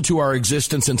essential to our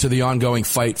existence and to the ongoing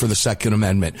fight for the Second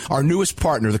Amendment. Our newest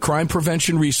partner, the Crime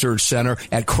Prevention Research Center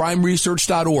at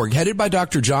crimeresearch.org, headed by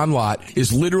Dr. John Lott,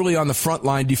 is literally on the front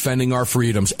line defending our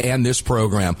freedoms and this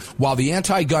program. While the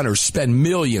anti-gunners spend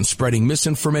millions spreading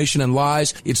misinformation and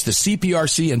lies, it's the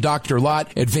CPRC and Dr.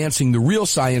 Lott advancing the real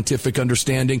scientific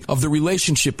understanding of the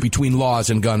relationship between laws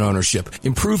and gun ownership,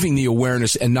 improving the awareness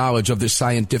and knowledge of this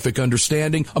scientific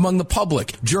understanding among the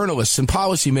public, journalists, and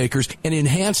policymakers, and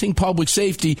enhancing public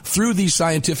safety through these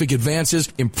scientific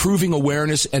advances, improving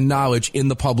awareness and knowledge in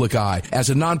the public eye. As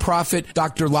a nonprofit,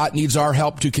 Dr. Lott needs our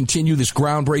help to continue this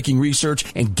groundbreaking research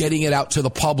and getting it out to the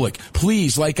public.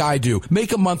 Please, like I do,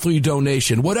 make a monthly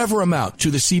donation, whatever amount,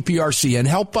 to the CPRC and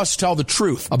help us tell the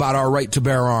truth about our right to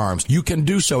bear arms. You can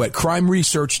do so at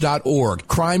crimeresearch.org.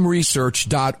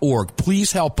 crimeresearch.org.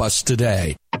 Please help us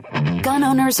today. Gun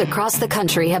owners across the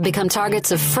country have become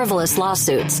targets of frivolous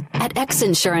lawsuits. At X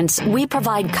Insurance, we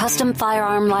provide custom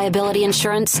firearm liability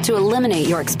insurance to eliminate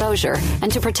your exposure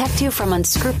and to protect you from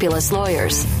unscrupulous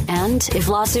lawyers. And if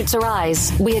lawsuits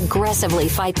arise, we aggressively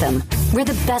fight them. We're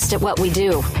the best at what we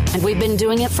do, and we've been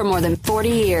doing it for more than 40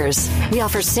 years. We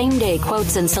offer same-day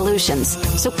quotes and solutions.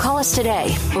 So call us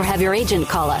today or have your agent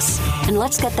call us, and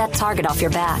let's get that target off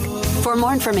your back. For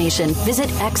more information, visit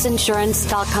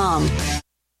xinsurance.com.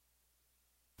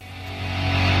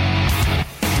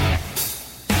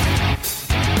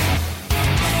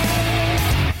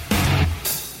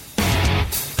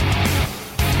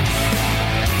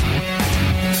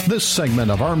 This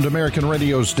segment of Armed American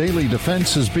Radio's Daily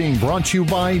Defense is being brought to you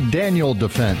by Daniel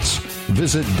Defense.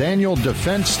 Visit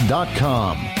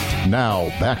DanielDefense.com. Now,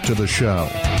 back to the show.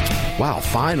 Wow,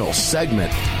 final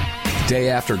segment. Day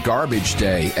after Garbage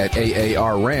Day at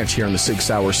AAR Ranch here in the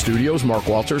 6 Hour Studios. Mark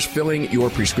Walters filling your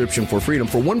prescription for freedom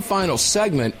for one final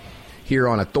segment here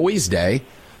on a Thursday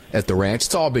at the ranch.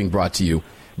 It's all being brought to you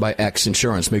by X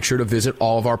Insurance. Make sure to visit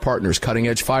all of our partners. Cutting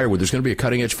Edge Firewood. There's going to be a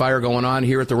cutting edge fire going on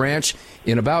here at the ranch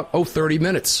in about 30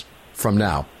 minutes from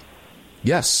now.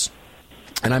 Yes.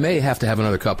 And I may have to have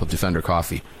another cup of Defender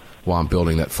coffee while I'm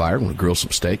building that fire. I'm going to grill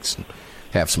some steaks and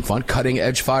have some fun.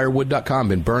 CuttingEdgeFirewood.com.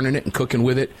 Been burning it and cooking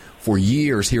with it for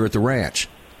years here at the ranch.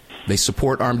 They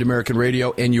support Armed American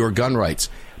Radio and your gun rights.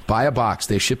 Buy a box.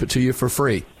 They ship it to you for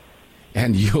free.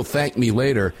 And you'll thank me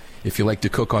later if you like to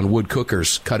cook on wood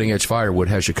cookers. Cutting Edge Firewood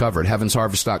has you covered.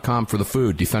 HeavensHarvest.com for the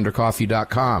food.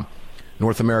 DefenderCoffee.com.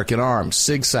 North American Arms.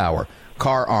 Sig Sauer.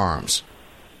 Car Arms.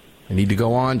 I need to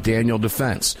go on. Daniel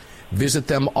Defense. Visit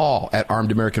them all at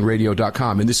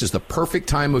ArmedAmericanRadio.com. And this is the perfect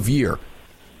time of year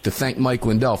to thank Mike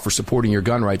Lindell for supporting your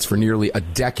gun rights for nearly a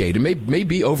decade. It may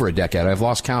be over a decade. I've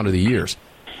lost count of the years.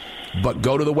 But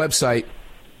go to the website,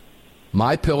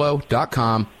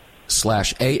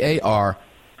 mypillow.com/AAR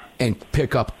and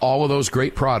pick up all of those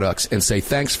great products and say,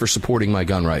 thanks for supporting my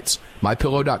gun rights.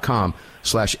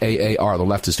 MyPillow.com/AAR. The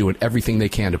left is doing everything they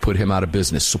can to put him out of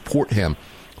business. Support him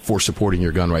for supporting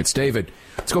your gun rights. David,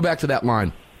 let's go back to that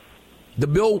line. The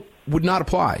bill would not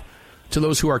apply to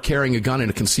those who are carrying a gun in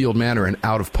a concealed manner and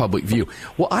out of public view.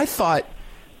 Well, I thought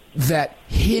that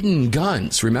hidden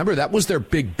guns, remember, that was their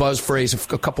big buzz phrase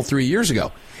a couple, 3 years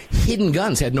ago. Hidden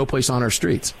guns had no place on our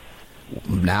streets.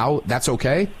 Now that's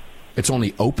okay? It's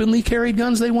only openly carried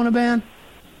guns they want to ban?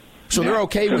 So they're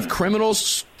okay with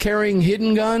criminals carrying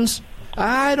hidden guns?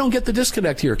 I don't get the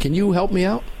disconnect here. Can you help me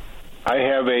out? I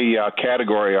have a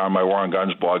category on my War on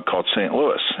Guns blog called St.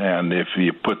 Louis, and if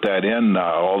you put that in,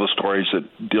 all the stories that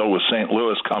deal with St.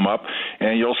 Louis come up,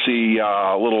 and you'll see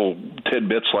little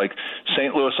tidbits like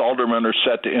St. Louis aldermen are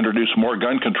set to introduce more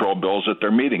gun control bills at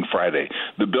their meeting Friday.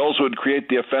 The bills would create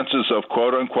the offenses of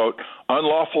quote-unquote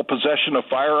unlawful possession of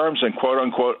firearms and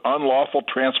quote-unquote unlawful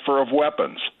transfer of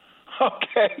weapons.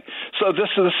 Okay, so this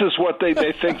is what they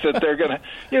think that they're going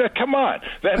to, come on.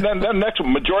 Then next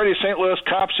one, majority of St. Louis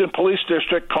cops in police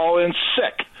district call in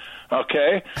sick.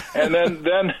 Okay, and then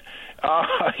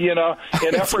in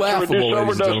effort to reduce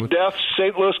overdose deaths,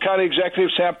 St. Louis County Executive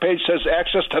Sam Page says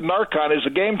access to Narcan is a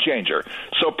game changer.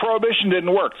 So prohibition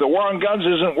didn't work. The war on guns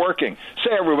isn't working.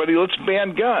 Say, everybody, let's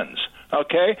ban guns.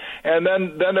 Okay, and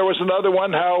then there was another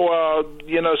one, how,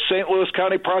 St. Louis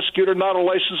County prosecutor, not a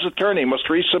licensed attorney, must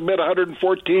resubmit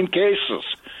 114 cases.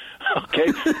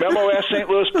 Okay, memo asked St.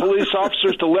 Louis police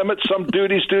officers to limit some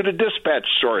duties due to dispatch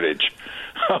shortage.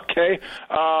 Okay,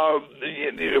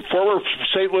 former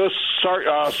St. Louis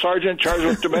sergeant charged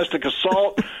with domestic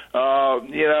assault,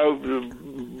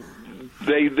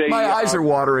 my eyes are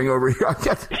watering over here.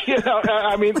 Honest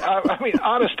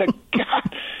to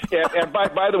God. And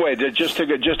by the way, just to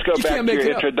go back to your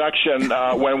introduction,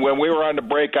 when we were on the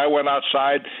break, I went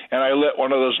outside and I lit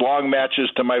one of those long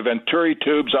matches to my Venturi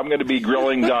tubes. I'm going to be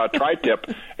grilling tri-tip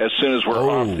as soon as we're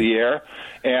off the air.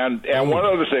 And one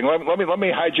other thing, let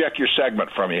me hijack your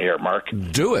segment from you here, Mark.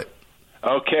 Do it.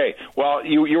 Okay. Well,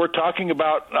 you were talking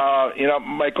about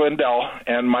Mike Lindell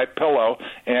and My Pillow,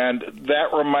 and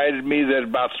that reminded me that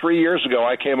about 3 years ago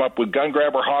I came up with Gun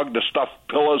Grabber Hog to stuff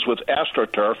pillows with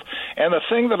AstroTurf. And the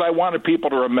thing that I wanted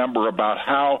people to remember about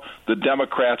how the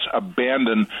Democrats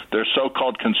abandoned their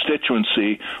so-called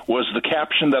constituency was the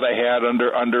caption that I had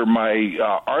under my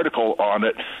article on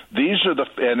it.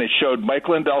 And it showed Mike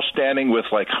Lindell standing with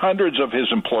like hundreds of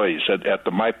his employees at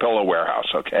the My Pillow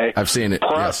warehouse. Okay, I've seen it.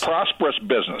 Yes. Prosperous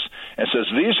business, and says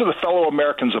these are the fellow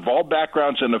Americans of all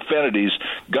backgrounds and affinities,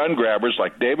 gun grabbers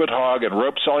like David Hogg and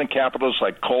rope selling capitalists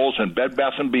like Kohl's and Bed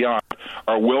Bath & Beyond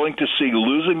are willing to see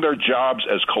losing their jobs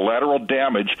as collateral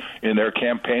damage in their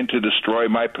campaign to destroy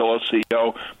My Pillow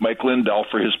CEO Mike Lindell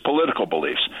for his political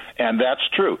beliefs. And that's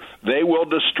true. They will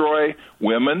destroy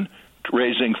women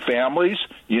raising families,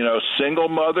 single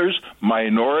mothers,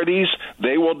 minorities.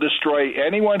 They will destroy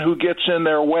anyone who gets in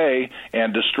their way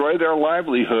and destroy their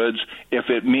livelihoods if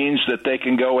it means that they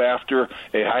can go after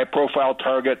a high-profile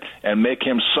target and make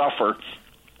him suffer.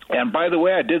 And by the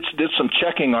way, I did some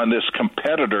checking on this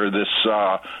competitor, this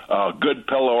Good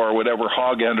Pillow or whatever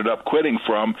Hogg ended up quitting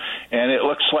from, and it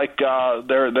looks like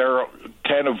they're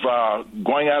kind of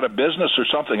going out of business or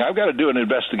something. I've got to do an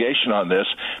investigation on this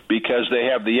because they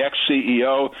have the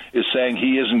ex-CEO is saying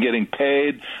he isn't getting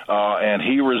paid, and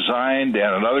he resigned,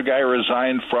 and another guy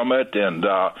resigned from it, and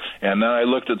then I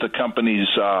looked at the company's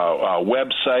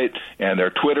website, and their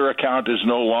Twitter account is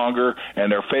no longer,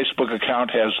 and their Facebook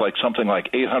account has something like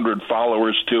 800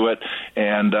 followers to it,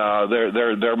 and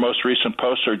their most recent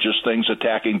posts are just things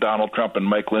attacking Donald Trump and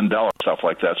Mike Lindell and stuff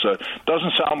like that. So it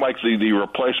doesn't sound like the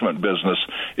replacement business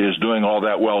is doing all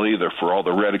that well either for all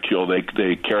the ridicule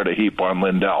they care to heap on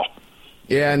Lindell.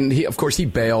 Yeah, and he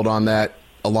bailed on that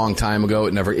a long time ago.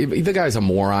 The guy's a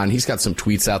moron. He's got some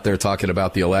tweets out there talking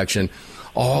about the election.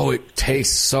 Oh, it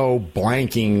tastes so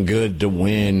blanking good to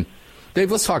win. Dave,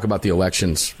 let's talk about the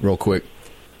elections real quick.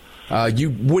 You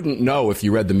wouldn't know if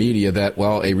you read the media that,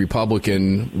 a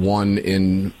Republican won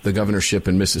in the governorship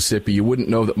in Mississippi. You wouldn't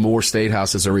know that more state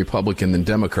houses are Republican than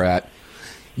Democrat.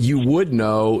 You would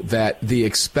know that the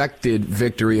expected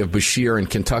victory of Bashir in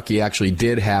Kentucky actually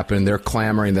did happen. They're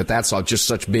clamoring that that's all just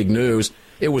such big news.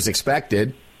 It was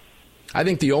expected. I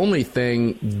think the only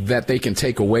thing that they can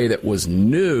take away that was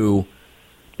new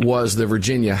was the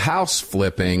Virginia House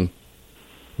flipping,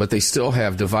 but they still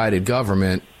have divided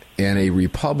government and a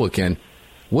Republican.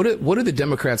 What do the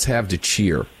Democrats have to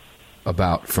cheer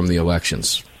about from the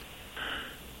elections?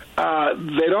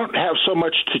 They don't have so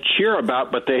much to cheer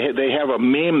about, but they have a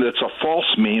meme that's a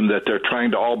false meme that they're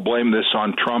trying to all blame this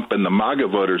on Trump and the MAGA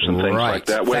voters and things like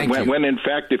that. When in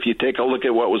fact, if you take a look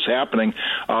at what was happening,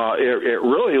 it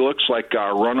really looks like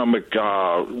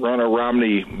Ronna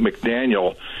Romney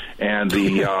McDaniel and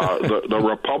the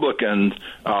Republican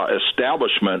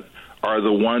establishment are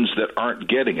the ones that aren't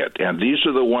getting it, and these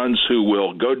are the ones who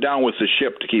will go down with the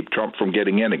ship to keep Trump from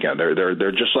getting in again.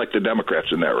 They're just like the Democrats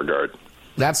in that regard.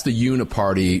 That's the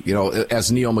uniparty. You know,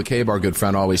 as Neil McCabe, our good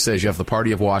friend, always says, you have the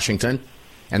party of Washington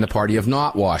and the party of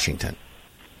not Washington.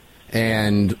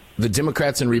 And the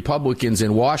Democrats and Republicans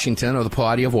in Washington are the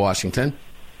party of Washington,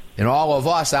 and all of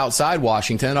us outside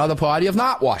Washington are the party of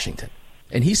not Washington.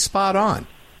 And he's spot on.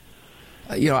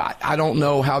 You know, I don't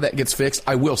know how that gets fixed.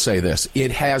 I will say this.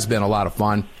 It has been a lot of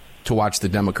fun to watch the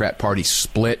Democrat Party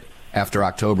split after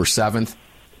October 7th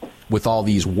with all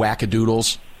these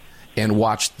wackadoodles and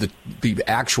watch the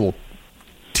actual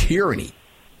tyranny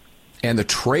and the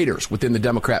traitors within the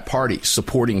Democrat Party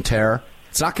supporting terror.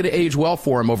 It's not going to age well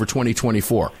for them over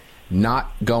 2024. Not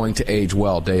going to age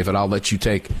well, David. I'll let you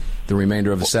take the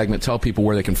remainder of the segment. Tell people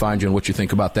where they can find you and what you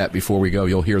think about that before we go.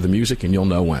 You'll hear the music and you'll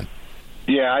know when.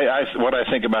 Yeah, what I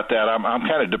think about that, I'm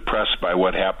kind of depressed by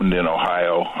what happened in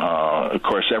Ohio. Of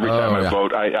course, every time I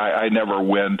vote, I never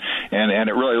win, and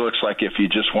it really looks like if you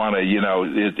just want to,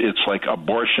 it's like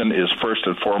abortion is first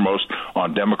and foremost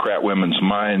on Democrat women's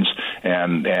minds,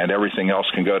 and everything else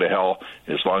can go to hell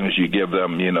as long as you give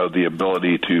them, the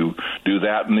ability to do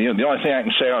that. And the only thing I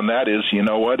can say on that is, you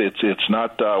know what, it's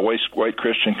not white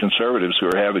Christian conservatives who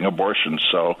are having abortions,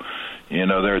 so.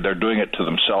 They're doing it to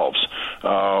themselves.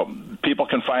 People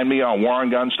can find me on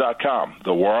waronguns.com.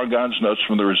 The War on Guns, Notes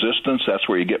from the Resistance, that's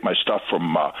where you get my stuff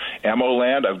from Ammo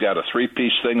Land. I've got a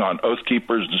 3-piece thing on Oath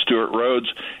Keepers and Stuart Rhodes,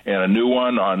 and a new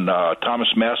one on Thomas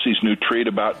Massey's new tweet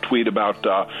about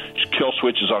kill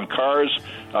switches on cars,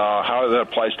 how that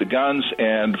applies to guns,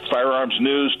 and Firearms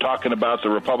News talking about the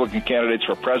Republican candidates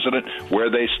for president, where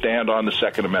they stand on the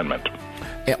Second Amendment.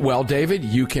 Well, David,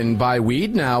 you can buy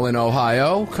weed now in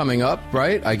Ohio coming up,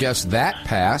 right? I guess that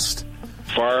passed.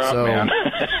 Far out, man.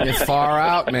 Far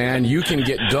out, man. You can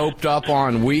get doped up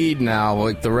on weed now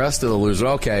like the rest of the losers.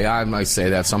 Okay, I might say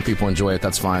that. Some people enjoy it.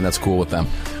 That's fine. That's cool with them.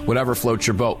 Whatever floats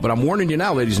your boat. But I'm warning you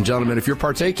now, ladies and gentlemen, if you're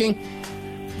partaking,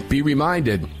 be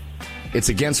reminded it's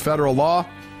against federal law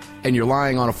and you're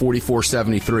lying on a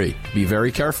 4473. Be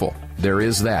very careful. There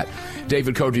is that.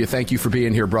 David Codrea, thank you for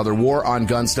being here, brother.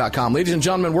 WarOnGuns.com. Ladies and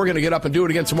gentlemen, we're going to get up and do it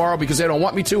again tomorrow because they don't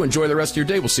want me to. Enjoy the rest of your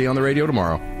day. We'll see you on the radio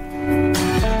tomorrow.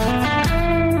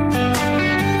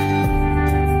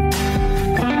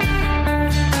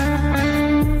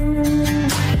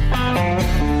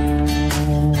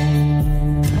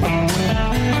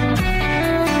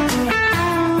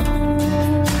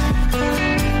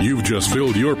 Just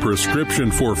filled your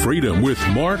prescription for freedom with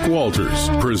Mark Walters,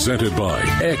 presented by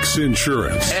X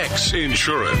Insurance. X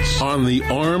Insurance on the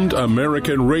Armed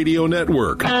American Radio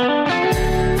Network.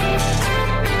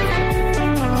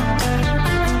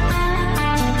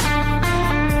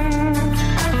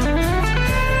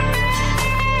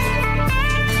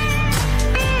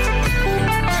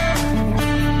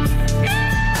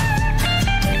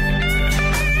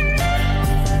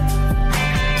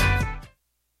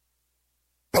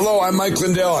 Hello, I'm Mike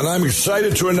Lindell, and I'm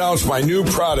excited to announce my new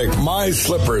product, My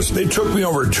Slippers. They took me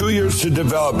over 2 years to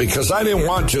develop because I didn't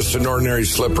want just an ordinary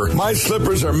slipper. My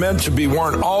slippers are meant to be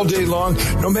worn all day long,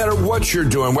 no matter what you're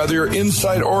doing, whether you're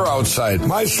inside or outside.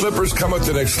 My slippers come with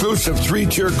an exclusive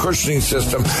 3-tier cushioning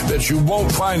system that you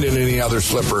won't find in any other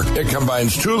slipper. It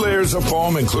combines 2 layers of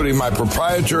foam, including my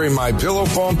proprietary My Pillow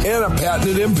foam and a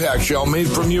patented impact shell made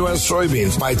from U.S.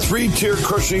 soybeans. My 3-tier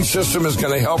cushioning system is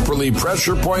going to help relieve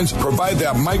pressure points, provide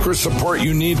that micro support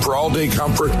you need for all-day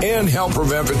comfort, and help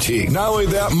prevent fatigue. Not only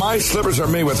that, my slippers are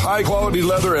made with high-quality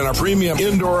leather and a premium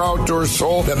indoor-outdoor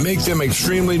sole that make them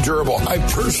extremely durable. I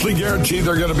personally guarantee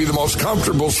they're going to be the most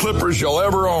comfortable slippers you'll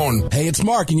ever own. Hey, it's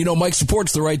Mark, and you know Mike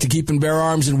supports the right to keep and bear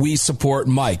arms, and we support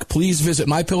Mike. Please visit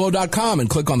MyPillow.com and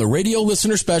click on the radio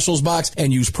listener specials box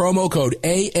and use promo code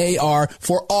AAR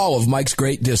for all of Mike's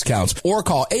great discounts. Or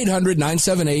call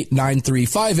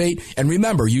 800-978-9358, and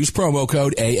remember, use promo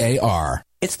code AAR.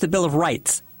 It's the Bill of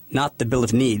Rights, not the Bill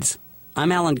of Needs.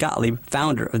 I'm Alan Gottlieb,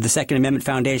 founder of the Second Amendment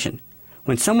Foundation.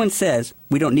 When someone says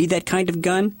we don't need that kind of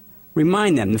gun,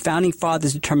 remind them the Founding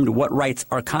Fathers determined what rights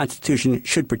our Constitution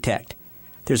should protect.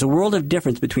 There's a world of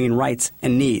difference between rights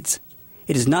and needs.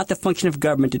 It is not the function of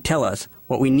government to tell us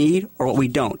what we need or what we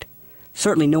don't.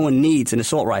 Certainly no one needs an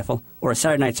assault rifle or a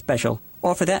Saturday night special,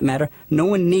 or for that matter, no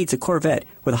one needs a Corvette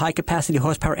with a high-capacity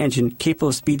horsepower engine capable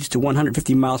of speeds to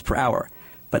 150 miles per hour.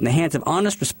 But in the hands of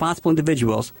honest, responsible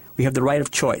individuals, we have the right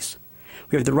of choice.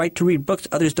 We have the right to read books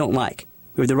others don't like.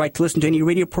 We have the right to listen to any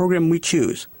radio program we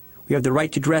choose. We have the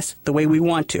right to dress the way we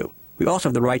want to. We also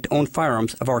have the right to own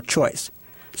firearms of our choice.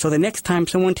 So the next time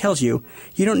someone tells you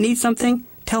you don't need something,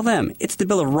 tell them it's the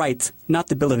Bill of Rights, not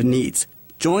the Bill of Needs.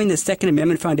 Join the Second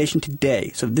Amendment Foundation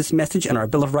today so that this message and our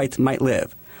Bill of Rights might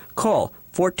live. Call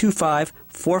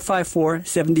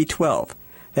 425-454-7012.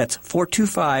 That's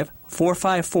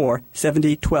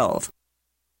 425-454-7012.